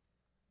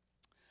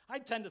 I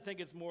tend to think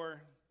it's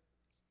more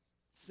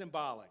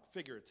symbolic,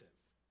 figurative.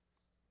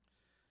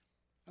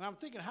 And I'm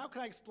thinking, how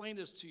can I explain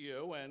this to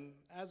you? And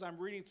as I'm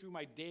reading through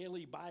my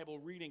daily Bible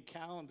reading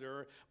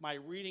calendar, my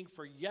reading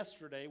for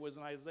yesterday was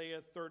in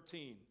Isaiah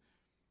 13.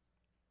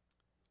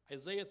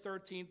 Isaiah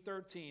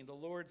 13:13, the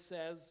Lord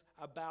says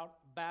about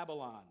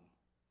Babylon.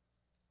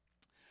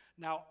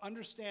 Now,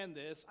 understand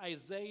this,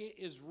 Isaiah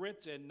is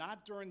written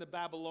not during the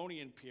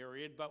Babylonian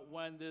period, but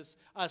when this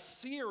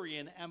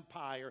Assyrian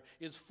empire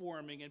is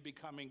forming and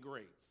becoming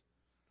great.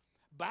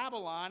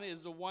 Babylon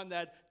is the one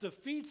that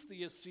defeats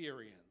the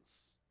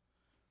Assyrians.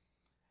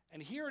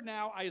 And here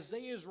now,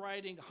 Isaiah is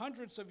writing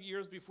hundreds of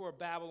years before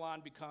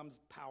Babylon becomes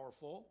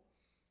powerful.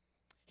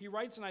 He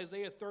writes in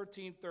Isaiah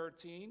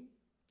 13:13,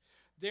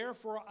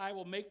 therefore I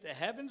will make the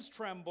heavens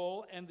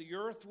tremble and the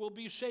earth will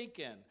be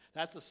shaken.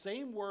 That's the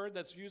same word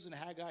that's used in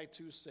Haggai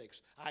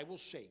 2:6. I will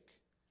shake.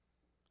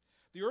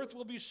 The earth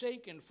will be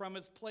shaken from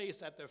its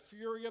place at the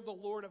fury of the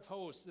Lord of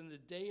hosts in the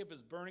day of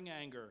his burning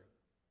anger.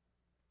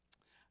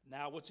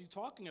 Now, what's he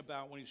talking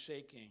about when he's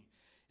shaking?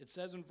 It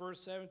says in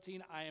verse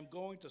 17, I am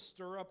going to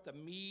stir up the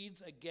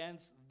Medes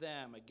against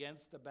them,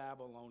 against the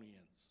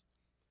Babylonians.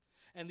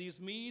 And these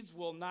Medes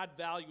will not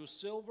value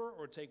silver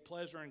or take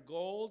pleasure in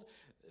gold.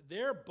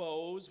 Their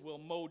bows will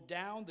mow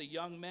down the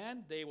young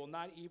men. They will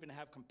not even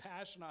have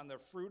compassion on the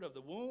fruit of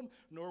the womb,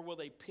 nor will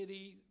they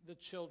pity the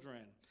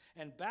children.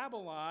 And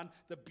Babylon,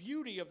 the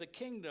beauty of the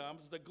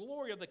kingdoms, the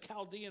glory of the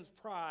Chaldeans'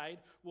 pride,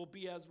 will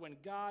be as when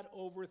God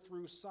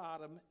overthrew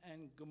Sodom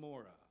and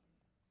Gomorrah.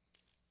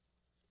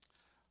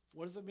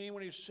 What does it mean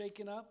when he's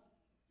shaking up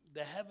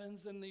the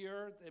heavens and the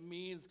earth? It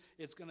means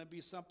it's going to be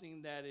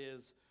something that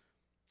is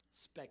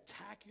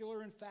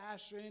spectacular in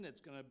fashion.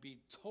 It's going to be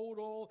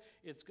total.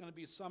 It's going to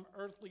be some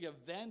earthly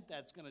event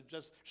that's going to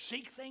just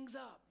shake things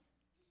up.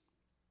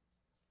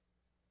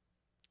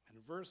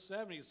 And verse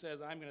 7, he says,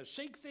 I'm going to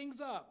shake things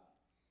up.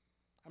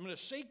 I'm going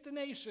to shake the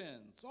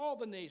nations, all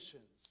the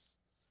nations.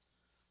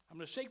 I'm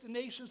going to shake the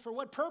nations for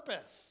what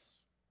purpose?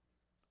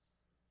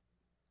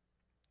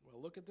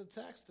 Well, look at the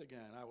text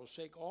again. I will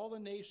shake all the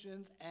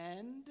nations,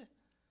 and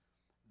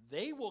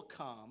they will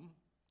come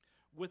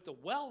with the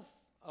wealth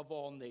of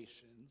all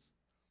nations,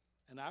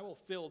 and I will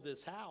fill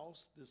this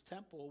house, this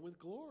temple, with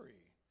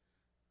glory,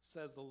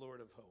 says the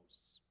Lord of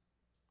hosts.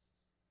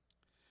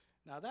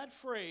 Now that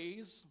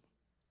phrase,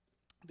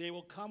 they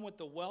will come with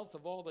the wealth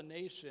of all the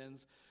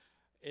nations,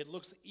 it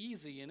looks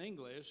easy in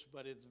English,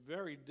 but it's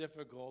very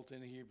difficult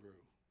in Hebrew.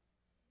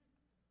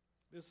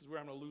 This is where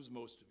I'm going to lose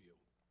most of you.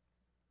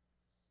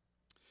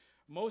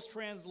 Most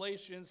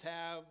translations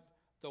have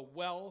the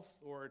wealth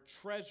or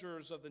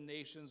treasures of the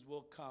nations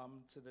will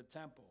come to the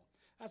temple.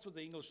 That's what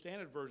the English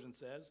Standard Version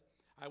says.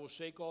 I will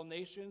shake all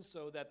nations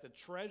so that the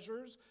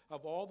treasures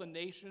of all the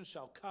nations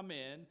shall come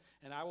in,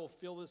 and I will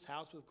fill this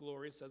house with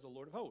glory, says the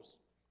Lord of hosts.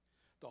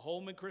 The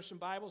Holman Christian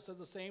Bible says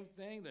the same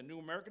thing. The New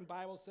American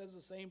Bible says the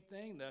same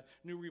thing. The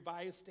New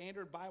Revised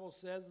Standard Bible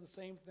says the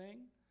same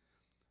thing.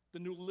 The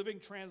New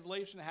Living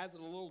Translation has it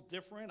a little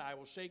different. I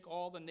will shake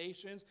all the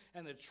nations,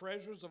 and the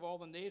treasures of all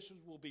the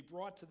nations will be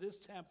brought to this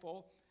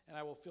temple, and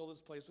I will fill this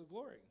place with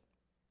glory.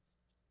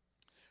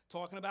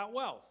 Talking about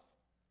wealth.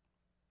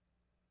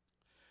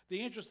 The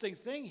interesting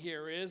thing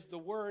here is the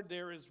word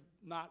there is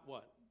not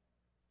what?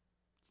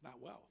 It's not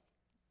wealth.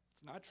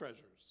 It's not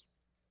treasures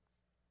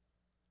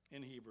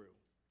in Hebrew.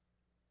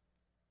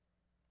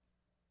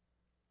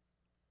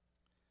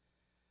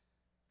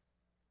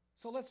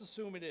 So let's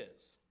assume it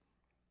is.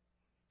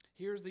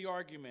 Here's the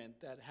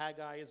argument that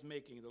Haggai is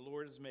making, the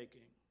Lord is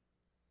making.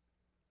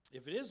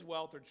 If it is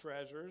wealth or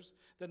treasures,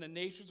 then the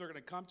nations are going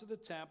to come to the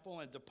temple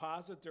and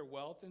deposit their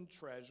wealth and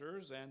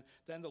treasures, and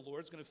then the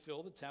Lord's going to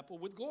fill the temple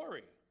with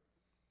glory.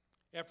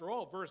 After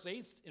all, verse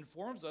 8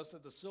 informs us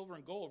that the silver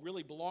and gold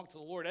really belong to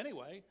the Lord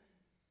anyway.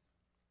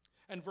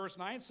 And verse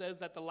 9 says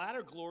that the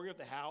latter glory of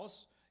the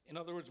house, in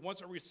other words, once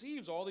it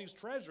receives all these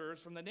treasures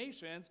from the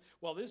nations,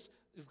 well, this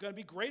is going to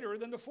be greater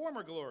than the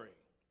former glory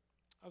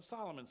of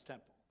Solomon's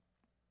temple.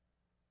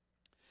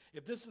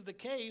 If this is the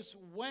case,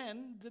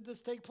 when did this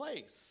take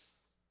place?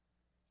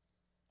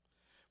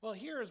 Well,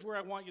 here is where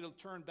I want you to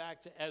turn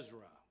back to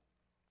Ezra.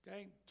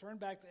 Okay? Turn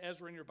back to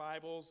Ezra in your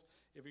Bibles.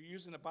 If you're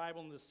using the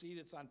Bible in the seat,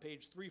 it's on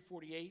page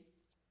 348.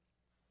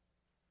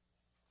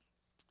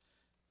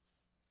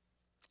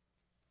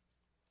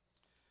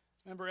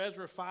 Remember,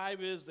 Ezra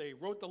 5 is they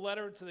wrote the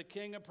letter to the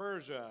king of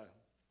Persia.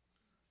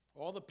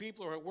 All the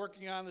people who are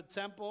working on the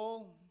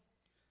temple,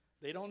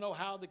 they don't know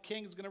how the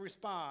king's going to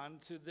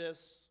respond to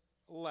this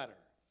letter.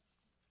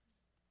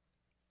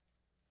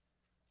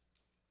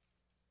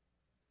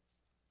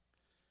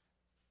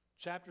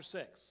 Chapter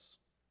 6,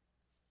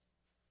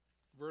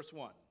 verse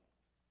 1.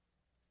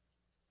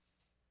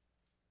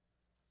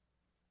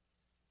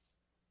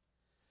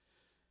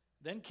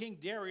 Then King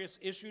Darius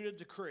issued a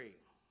decree.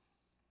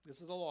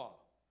 This is the law.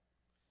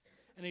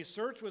 And a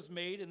search was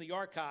made in the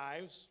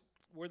archives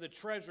where the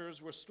treasures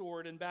were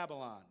stored in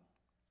Babylon.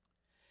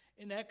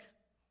 In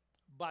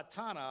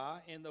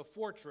Ecbatana, in the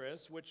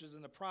fortress, which is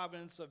in the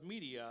province of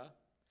Media,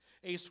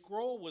 a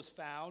scroll was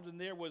found, and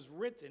there was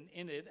written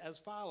in it as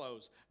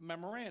follows,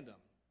 memorandum.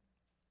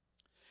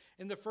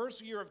 In the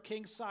first year of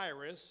King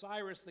Cyrus,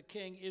 Cyrus the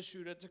king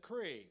issued a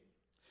decree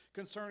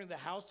concerning the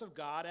house of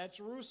God at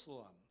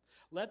Jerusalem.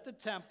 Let the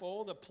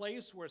temple, the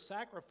place where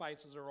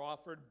sacrifices are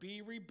offered,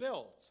 be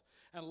rebuilt,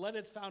 and let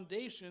its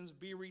foundations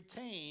be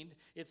retained,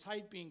 its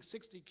height being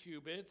 60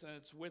 cubits and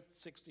its width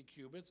 60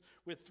 cubits,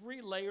 with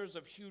 3 layers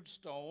of huge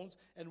stones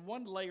and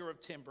 1 layer of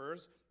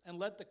timbers, and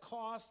let the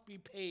cost be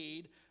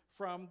paid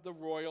from the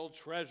royal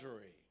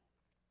treasury.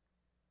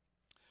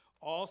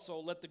 Also,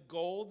 let the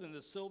gold and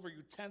the silver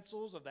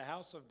utensils of the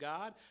house of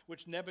God,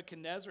 which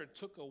Nebuchadnezzar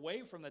took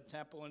away from the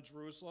temple in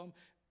Jerusalem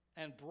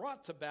and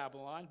brought to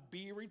Babylon,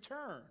 be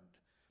returned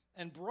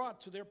and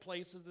brought to their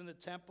places in the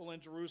temple in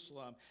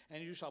Jerusalem,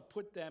 and you shall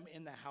put them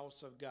in the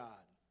house of God.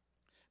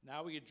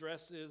 Now he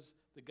addresses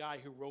the guy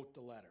who wrote the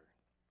letter.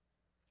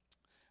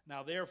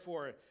 Now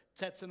therefore,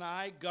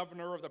 Tetzenai,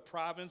 governor of the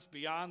province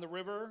beyond the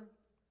river,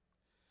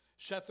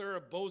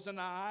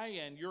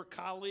 Shethar-bozenai, and your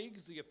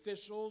colleagues, the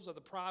officials of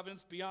the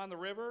province beyond the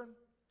river,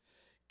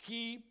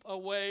 keep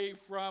away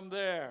from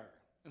there.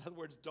 In other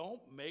words,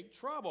 don't make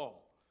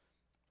trouble.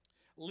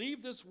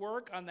 Leave this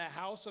work on the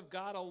house of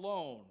God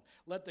alone.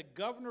 Let the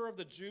governor of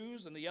the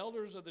Jews and the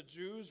elders of the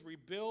Jews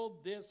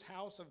rebuild this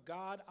house of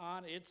God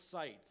on its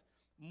site.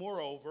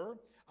 Moreover,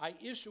 I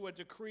issue a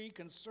decree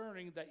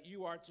concerning that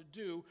you are to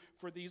do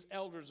for these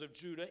elders of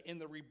Judah in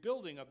the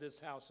rebuilding of this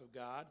house of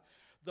God.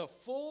 The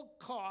full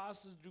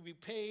cost is to be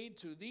paid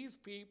to these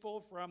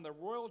people from the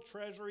royal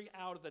treasury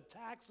out of the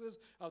taxes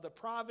of the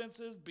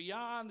provinces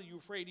beyond the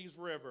Euphrates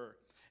River,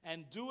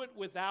 and do it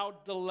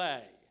without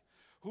delay.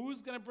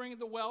 Who's going to bring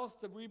the wealth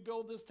to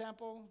rebuild this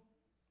temple?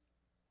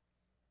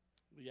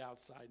 The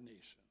outside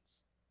nations.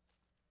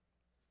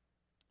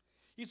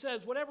 He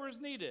says, whatever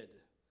is needed,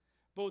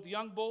 both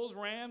young bulls,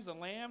 rams, and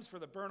lambs for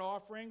the burnt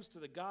offerings to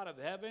the God of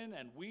heaven,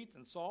 and wheat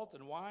and salt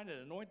and wine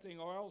and anointing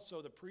oil,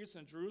 so the priests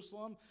in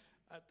Jerusalem,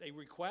 they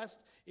request,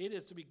 it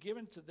is to be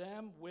given to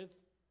them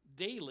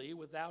daily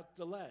without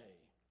delay,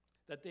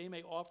 that they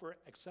may offer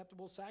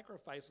acceptable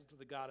sacrifices to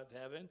the God of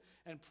heaven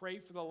and pray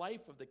for the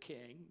life of the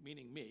king,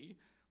 meaning me,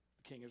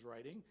 the king is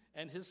writing,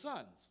 and his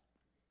sons.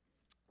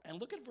 And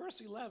look at verse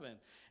 11.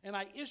 And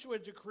I issue a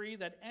decree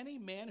that any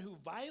man who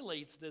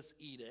violates this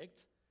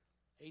edict,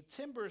 a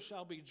timber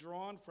shall be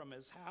drawn from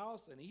his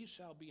house, and he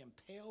shall be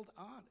impaled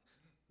on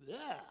it.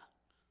 Yeah.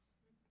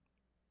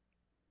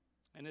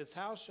 And his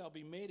house shall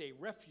be made a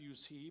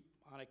refuse heap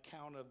on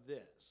account of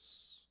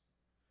this.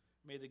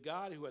 May the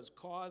God who has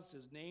caused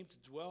his name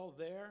to dwell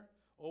there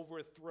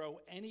overthrow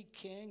any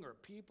king or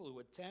people who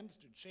attempts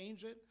to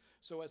change it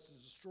so as to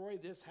destroy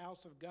this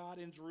house of God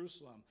in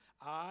Jerusalem.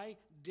 I,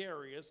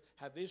 Darius,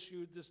 have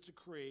issued this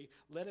decree.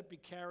 Let it be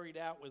carried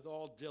out with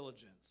all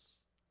diligence.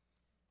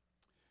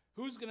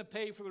 Who's going to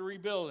pay for the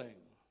rebuilding?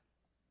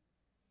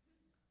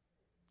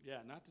 Yeah,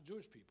 not the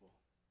Jewish people.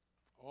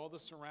 All the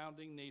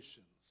surrounding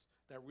nations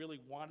that really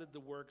wanted the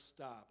work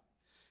stopped.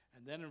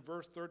 And then in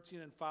verse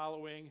 13 and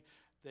following,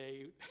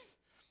 they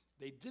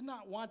did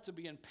not want to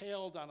be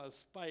impaled on a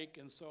spike,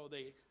 and so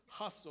they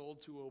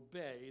hustled to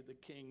obey the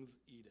king's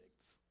edict.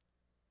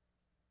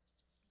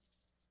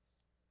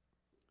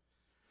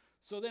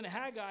 So then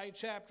Haggai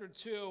chapter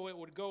 2, it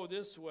would go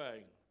this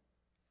way.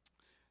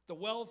 The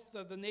wealth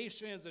of the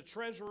nations, the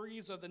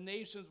treasuries of the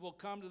nations will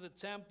come to the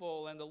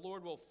temple, and the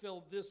Lord will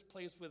fill this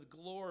place with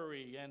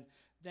glory. And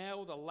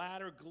now the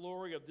latter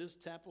glory of this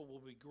temple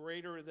will be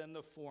greater than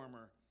the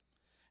former.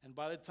 And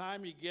by the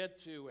time you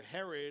get to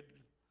Herod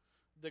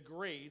the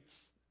Great,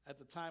 at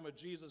the time of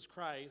Jesus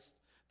Christ,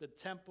 the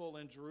temple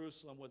in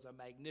Jerusalem was a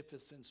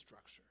magnificent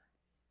structure.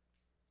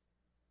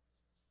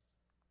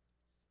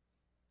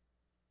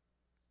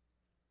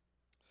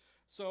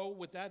 So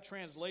with that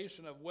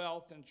translation of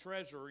wealth and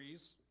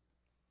treasuries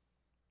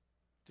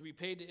to be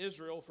paid to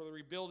Israel for the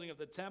rebuilding of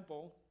the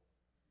temple,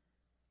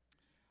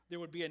 there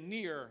would be a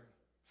near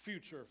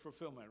future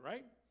fulfillment,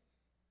 right?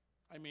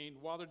 I mean,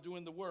 while they're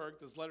doing the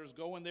work, this letter's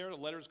going there, the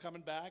letter's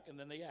coming back, and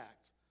then they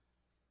act.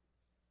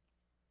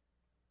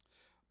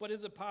 But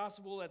is it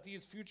possible that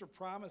these future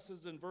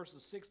promises in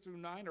verses 6 through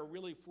 9 are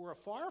really for a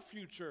far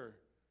future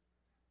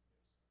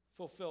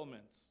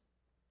fulfillment?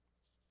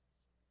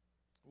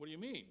 What do you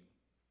mean?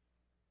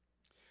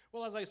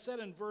 Well, as I said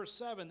in verse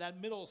 7,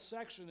 that middle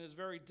section is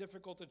very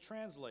difficult to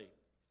translate.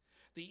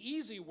 The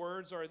easy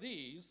words are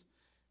these,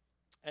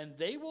 and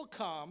they will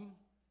come,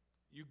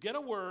 you get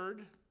a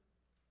word,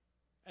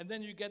 and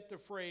then you get the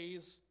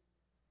phrase,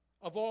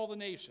 of all the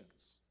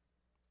nations.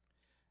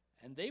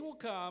 And they will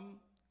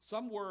come,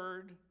 some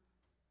word,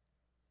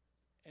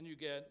 and you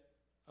get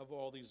of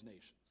all these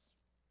nations.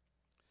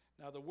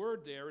 Now, the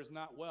word there is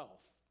not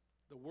wealth.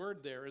 The word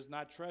there is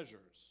not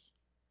treasures.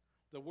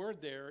 The word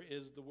there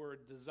is the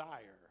word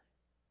desire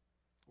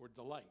or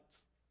delight.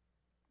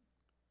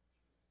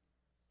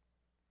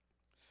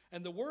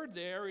 And the word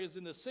there is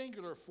in the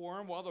singular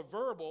form, while the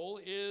verbal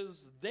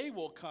is they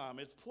will come.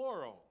 It's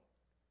plural.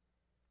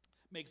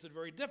 Makes it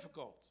very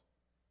difficult.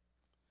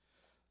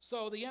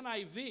 So the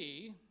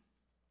NIV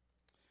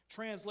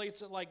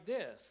translates it like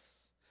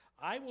this: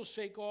 I will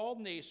shake all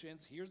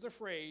nations, here's the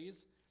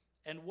phrase,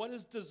 and what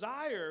is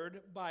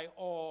desired by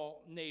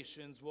all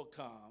nations will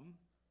come,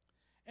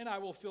 and I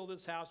will fill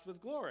this house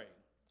with glory.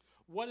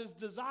 What is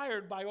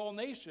desired by all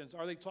nations?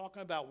 Are they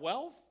talking about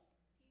wealth?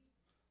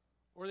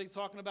 Or are they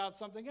talking about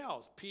something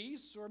else?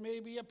 Peace, or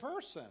maybe a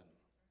person?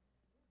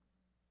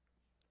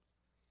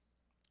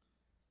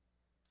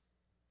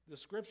 The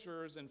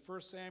scriptures in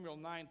 1 Samuel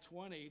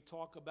 9:20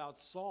 talk about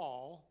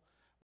Saul.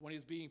 When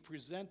he's being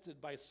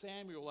presented by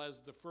Samuel as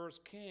the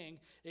first king,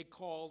 it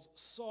calls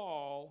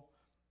Saul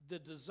the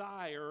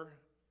desire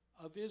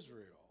of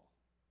Israel.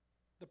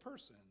 The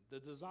person, the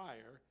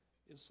desire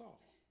is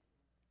Saul.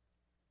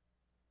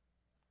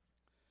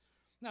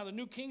 Now, the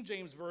New King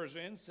James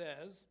Version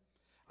says,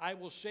 I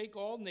will shake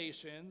all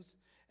nations,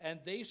 and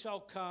they shall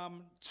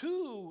come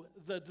to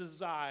the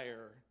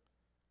desire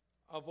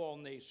of all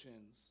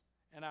nations,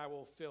 and I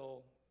will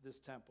fill this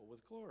temple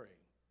with glory.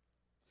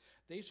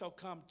 They shall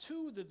come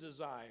to the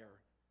desire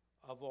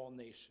of all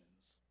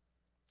nations.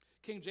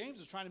 King James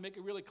is trying to make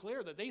it really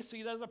clear that they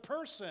see it as a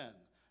person,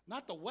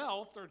 not the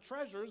wealth or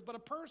treasures, but a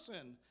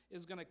person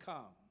is going to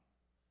come.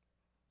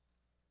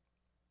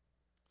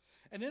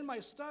 And in my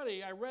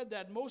study, I read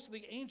that most of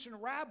the ancient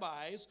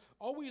rabbis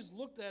always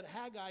looked at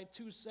Haggai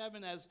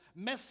 2:7 as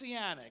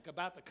messianic,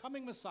 about the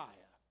coming Messiah.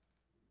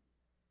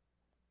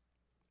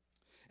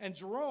 And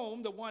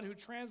Jerome, the one who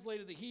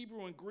translated the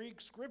Hebrew and Greek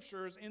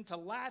scriptures into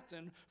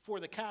Latin for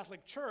the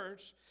Catholic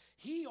Church,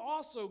 he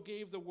also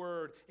gave the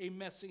word a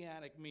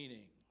messianic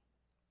meaning.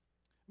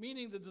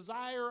 Meaning the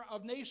desire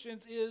of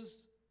nations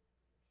is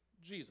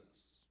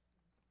Jesus.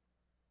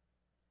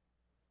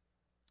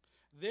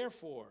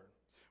 Therefore,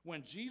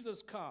 when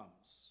Jesus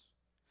comes,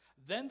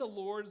 then the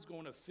Lord is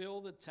going to fill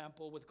the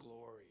temple with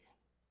glory.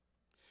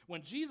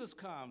 When Jesus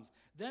comes,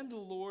 then the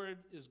Lord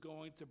is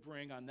going to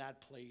bring on that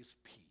place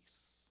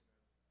peace.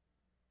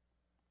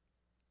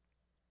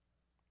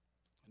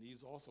 And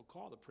he's also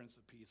called the Prince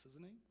of Peace,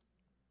 isn't he?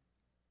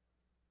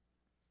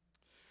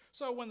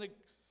 So when the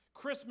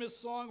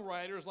Christmas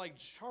songwriters like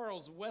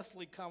Charles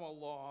Wesley come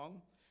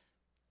along,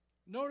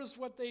 notice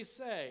what they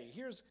say.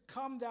 Here's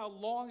Come Thou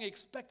Long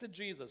Expected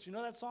Jesus. You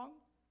know that song?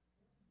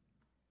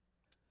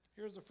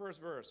 Here's the first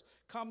verse.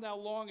 Come Thou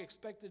Long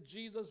Expected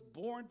Jesus,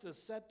 born to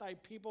set Thy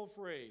people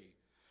free.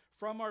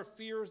 From our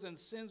fears and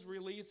sins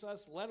release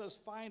us. Let us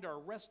find our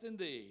rest in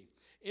Thee.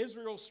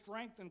 Israel's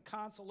strength and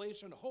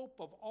consolation, hope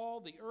of all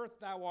the earth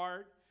Thou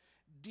art,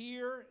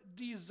 dear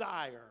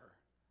desire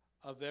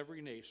of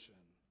every nation,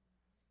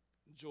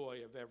 joy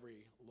of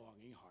every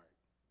longing heart.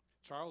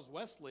 Charles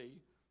Wesley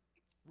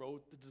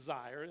wrote the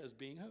desire as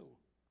being who?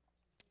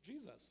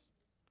 Jesus.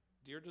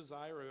 Dear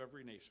desire of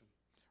every nation,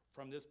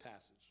 from this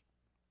passage.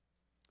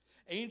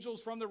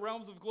 Angels from the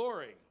realms of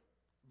glory.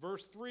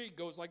 Verse 3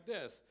 goes like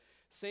this.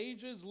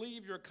 Sages,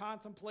 leave your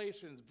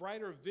contemplations.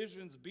 Brighter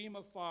visions beam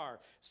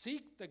afar.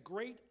 Seek the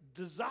great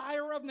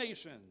desire of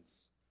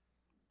nations.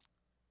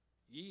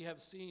 Ye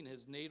have seen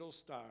his natal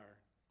star.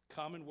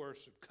 Come and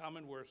worship, come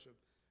and worship.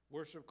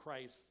 Worship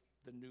Christ,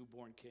 the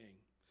newborn King.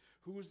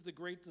 Who's the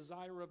great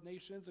desire of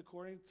nations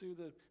according to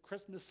the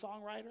Christmas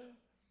songwriter?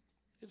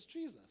 It's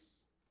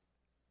Jesus.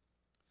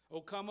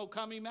 O come,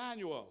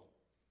 Emmanuel.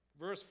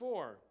 Verse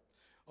 4.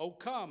 O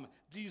come,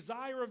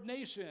 desire of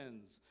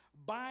nations,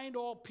 bind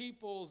all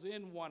peoples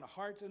in one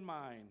heart and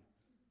mind.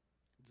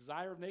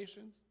 Desire of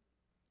nations?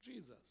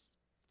 Jesus,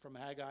 from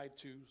Haggai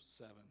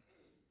 2:7.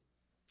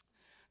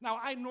 Now,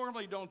 I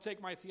normally don't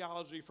take my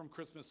theology from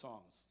Christmas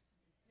songs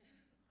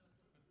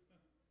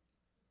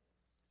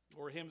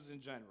or hymns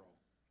in general.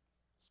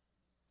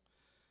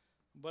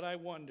 But I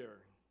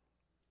wonder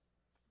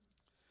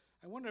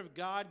if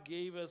God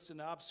gave us an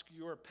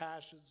obscure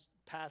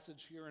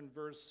passage here in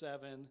verse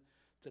 7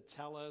 to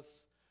tell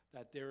us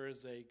that there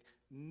is a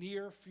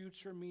near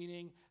future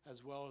meaning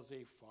as well as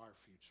a far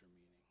future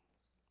meaning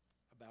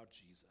about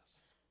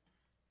Jesus.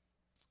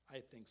 I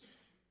think so.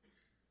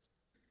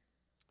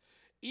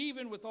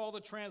 Even with all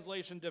the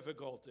translation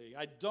difficulty,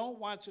 I don't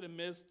want you to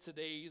miss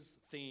today's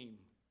theme.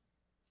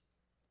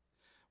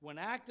 When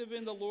active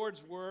in the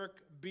Lord's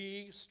work,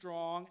 be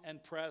strong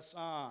and press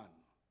on.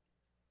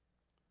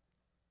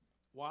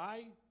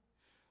 Why?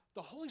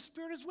 The Holy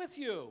Spirit is with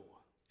you.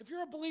 If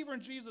you're a believer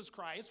in Jesus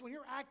Christ, when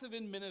you're active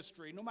in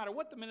ministry, no matter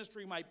what the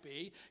ministry might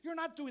be, you're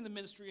not doing the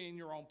ministry in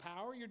your own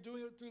power. You're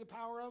doing it through the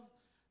power of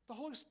the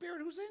Holy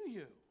Spirit who's in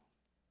you.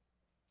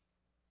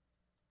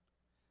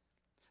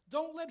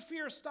 Don't let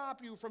fear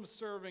stop you from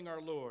serving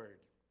our Lord.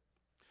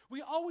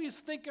 We always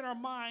think in our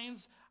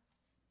minds,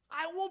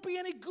 I won't be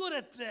any good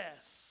at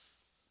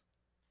this.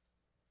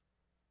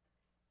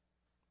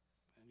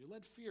 And you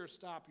let fear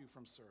stop you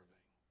from serving.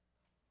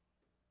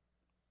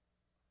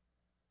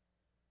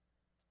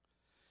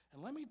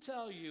 And let me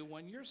tell you,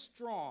 when you're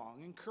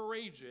strong and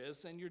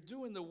courageous and you're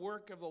doing the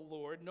work of the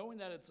Lord, knowing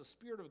that it's the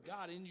Spirit of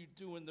God in you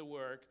doing the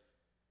work,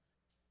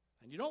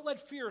 and you don't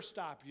let fear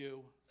stop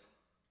you,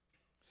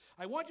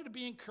 I want you to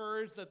be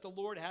encouraged that the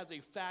Lord has a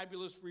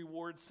fabulous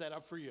reward set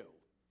up for you.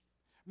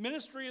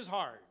 Ministry is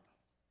hard.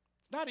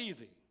 It's not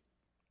easy.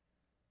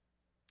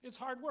 It's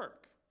hard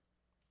work.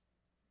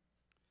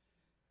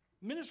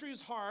 Ministry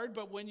is hard,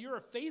 but when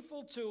you're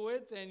faithful to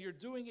it and you're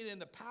doing it in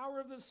the power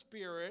of the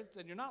Spirit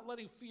and you're not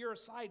letting fear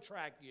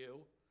sidetrack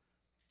you,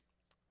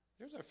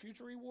 there's a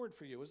future reward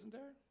for you, isn't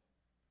there?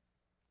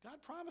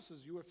 God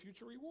promises you a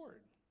future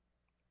reward.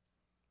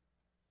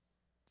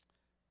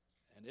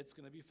 And it's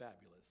going to be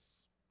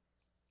fabulous.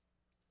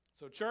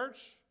 So,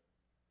 church,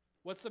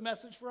 what's the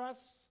message for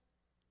us?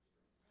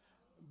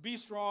 Be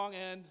strong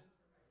and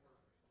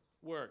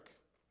work.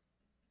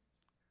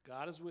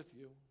 God is with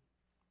you.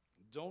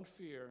 Don't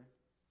fear.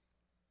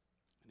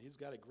 And he's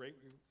got a great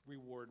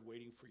reward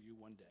waiting for you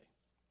one day.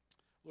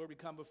 Lord, we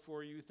come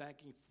before you,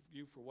 thanking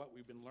you for what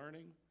we've been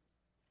learning.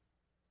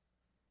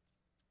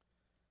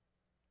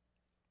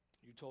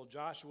 You told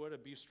Joshua to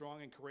be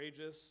strong and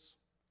courageous.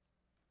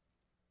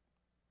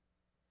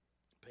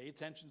 Pay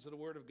attention to the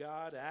word of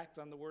God. Act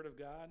on the word of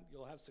God.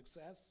 You'll have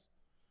success.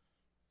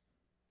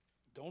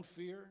 Don't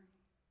fear.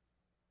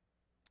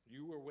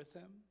 You were with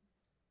them.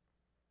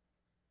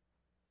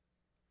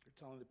 You're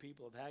telling the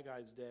people of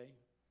Haggai's day,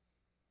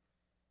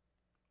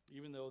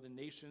 even though the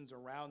nations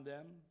around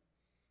them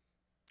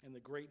and the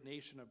great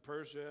nation of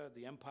Persia,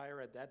 the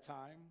empire at that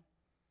time,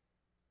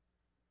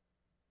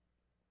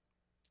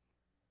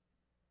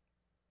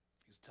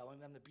 he's telling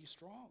them to be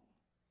strong.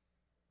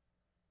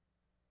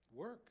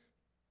 Work.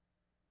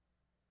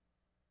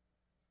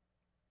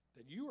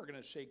 That you are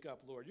going to shake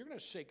up, Lord. You're going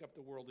to shake up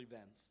the world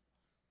events.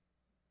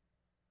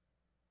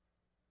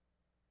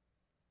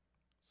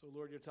 So,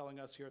 Lord, you're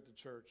telling us here at the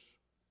church,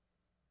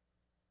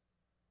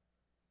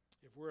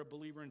 if we're a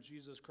believer in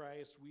Jesus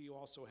Christ, we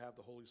also have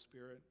the Holy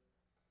Spirit.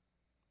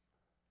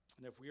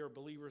 And if we are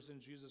believers in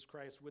Jesus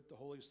Christ with the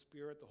Holy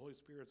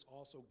Spirit's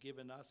also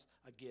given us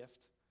a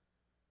gift.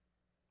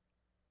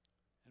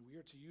 And we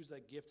are to use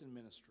that gift in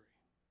ministry.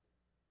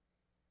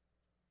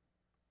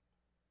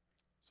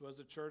 So as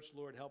a church,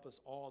 Lord, help us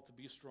all to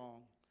be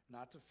strong,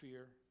 not to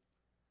fear,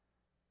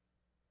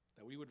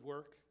 that we would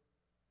work,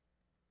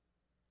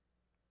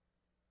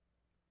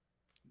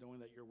 knowing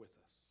that you're with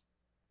us.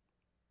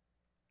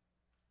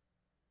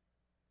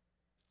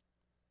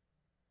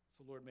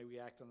 So, Lord, may we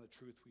act on the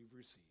truth we've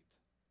received.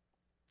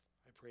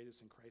 I pray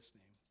this in Christ's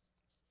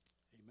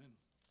name. Amen.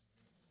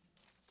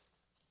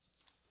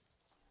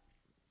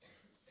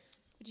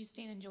 Would you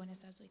stand and join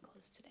us as we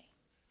close today?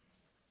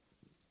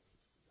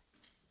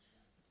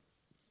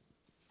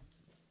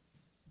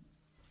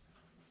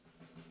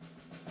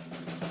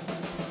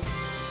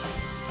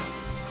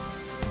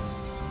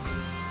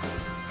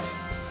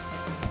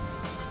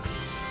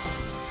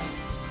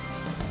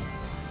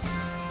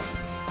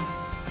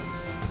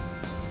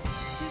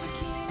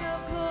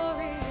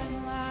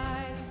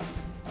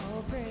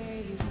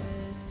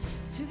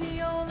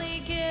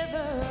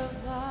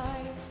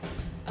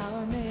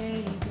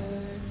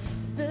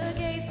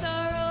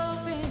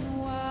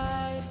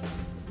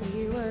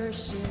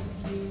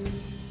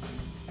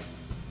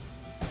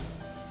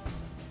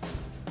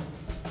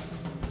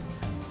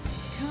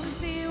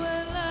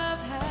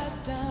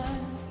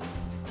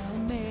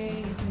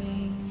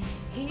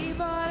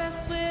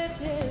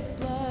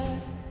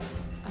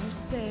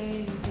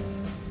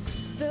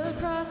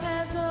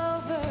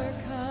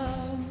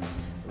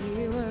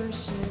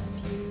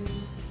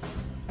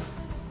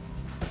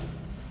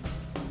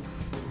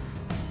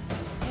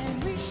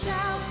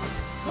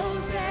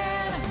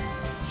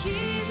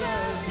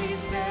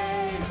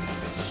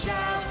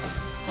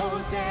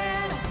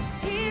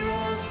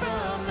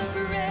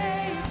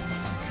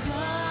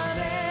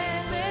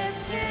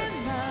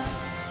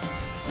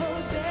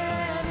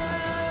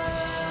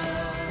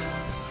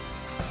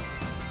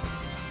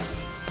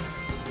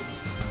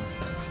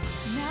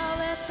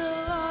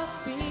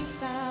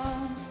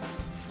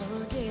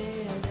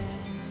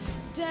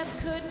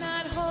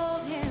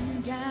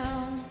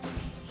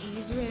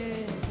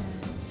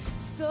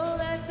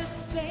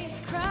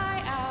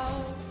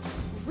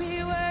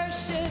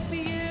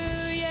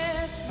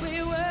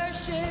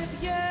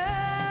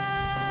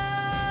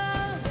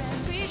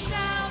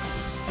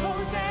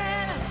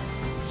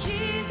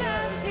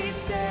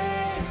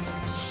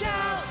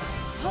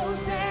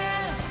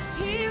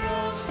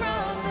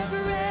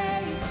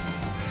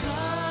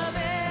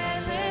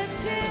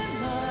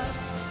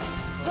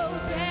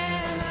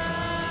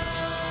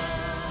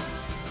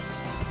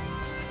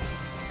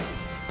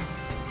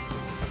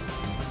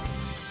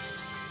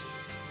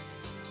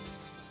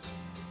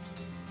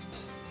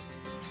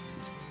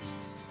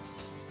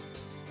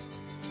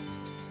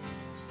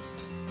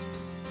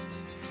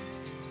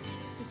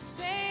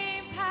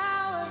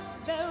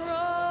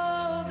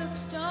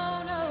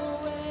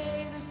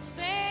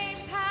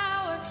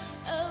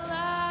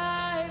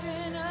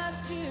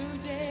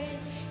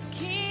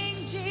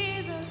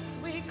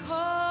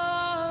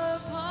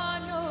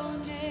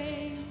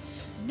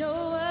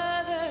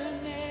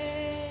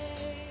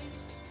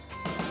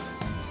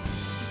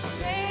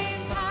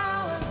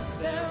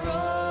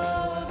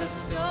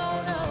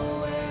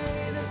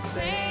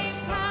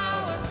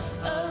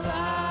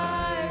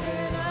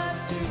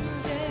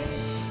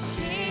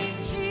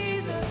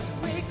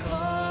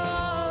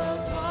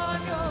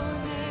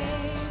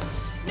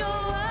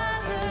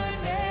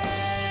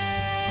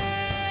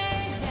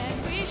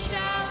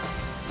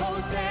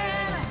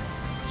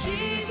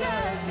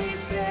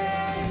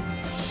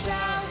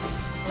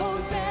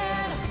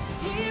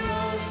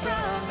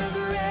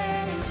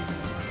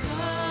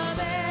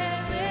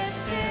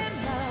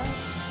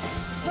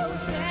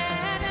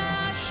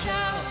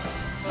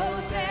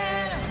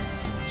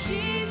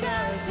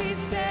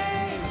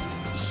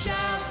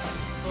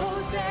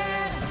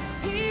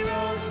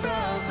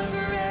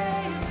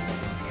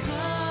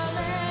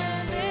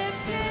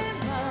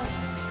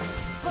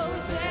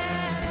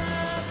 Hosanna.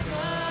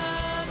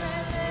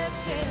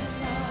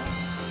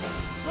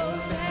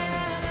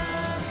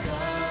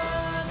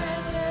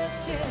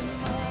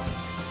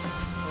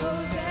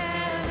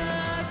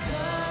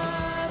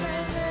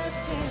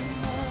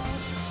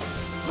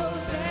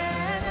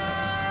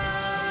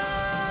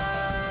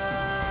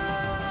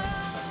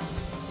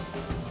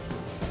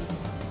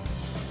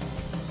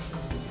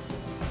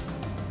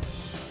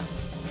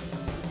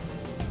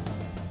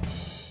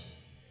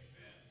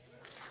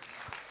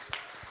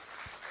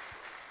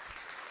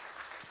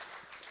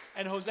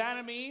 And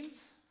Hosanna means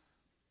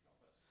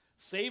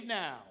save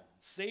now,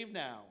 save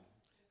now.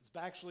 It's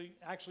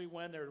actually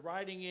when they're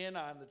riding in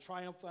on the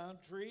triumph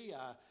entry,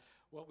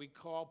 what we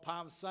call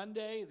Palm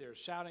Sunday. They're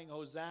shouting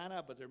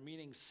Hosanna, but they're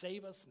meaning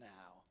save us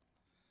now.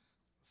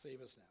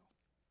 Save us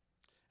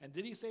now. And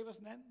did he save us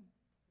then?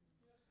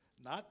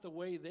 Not the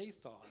way they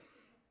thought.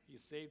 He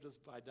saved us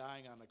by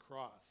dying on the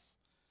cross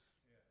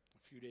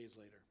a few days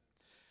later.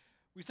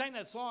 We sang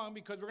that song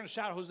because we're going to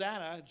shout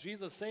Hosanna,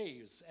 Jesus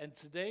saves. And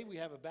today we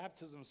have a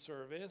baptism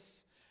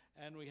service,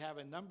 and we have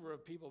a number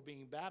of people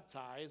being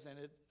baptized, and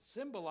it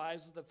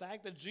symbolizes the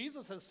fact that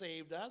Jesus has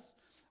saved us.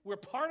 We're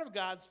part of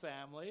God's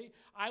family.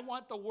 I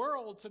want the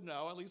world to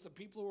know, at least the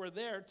people who are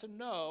there, to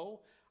know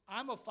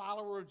I'm a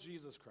follower of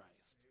Jesus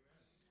Christ.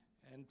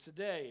 Amen. And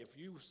today, if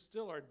you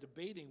still are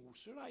debating,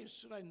 should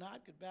I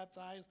not get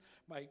baptized?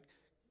 My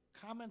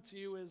comment to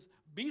you is,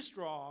 be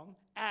strong,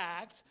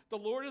 act, the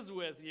Lord is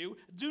with you,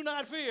 do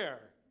not fear,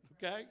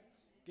 okay?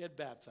 Get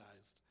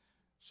baptized.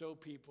 Show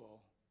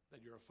people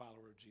that you're a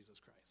follower of Jesus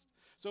Christ.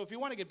 So if you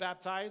want to get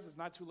baptized, it's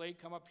not too late.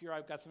 Come up here.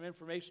 I've got some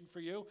information for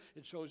you.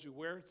 It shows you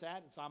where it's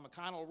at. It's on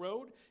McConnell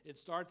Road. It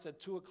starts at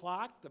 2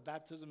 o'clock. The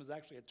baptism is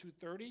actually at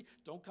 2:30.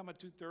 Don't come at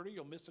 2:30.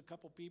 You'll miss a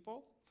couple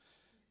people.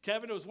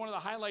 Kevin, it was one of the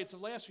highlights of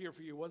last year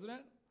for you, wasn't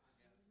it?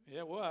 Yeah,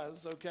 it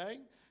was,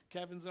 okay.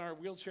 Kevin's in our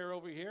wheelchair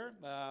over here,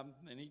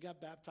 and he got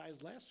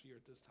baptized last year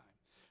at this time.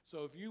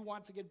 So if you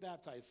want to get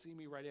baptized, see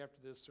me right after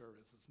this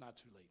service. It's not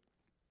too late.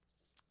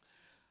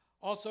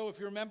 Also, if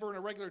you're a member and a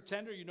regular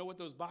tender, you know what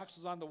those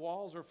boxes on the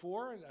walls are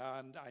for,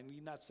 and I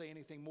need not say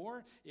anything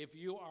more. If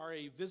you are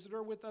a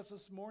visitor with us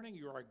this morning,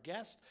 you are a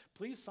guest,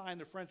 please sign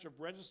the Friendship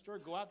Register,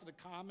 go out to the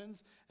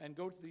Commons, and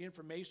go to the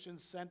Information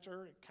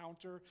Center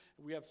counter.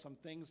 We have some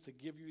things to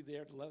give you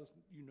there to let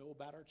you know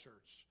about our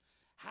church.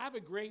 Have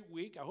a great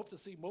week. I hope to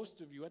see most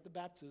of you at the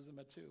baptism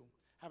at 2.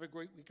 Have a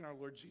great week in our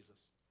Lord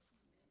Jesus.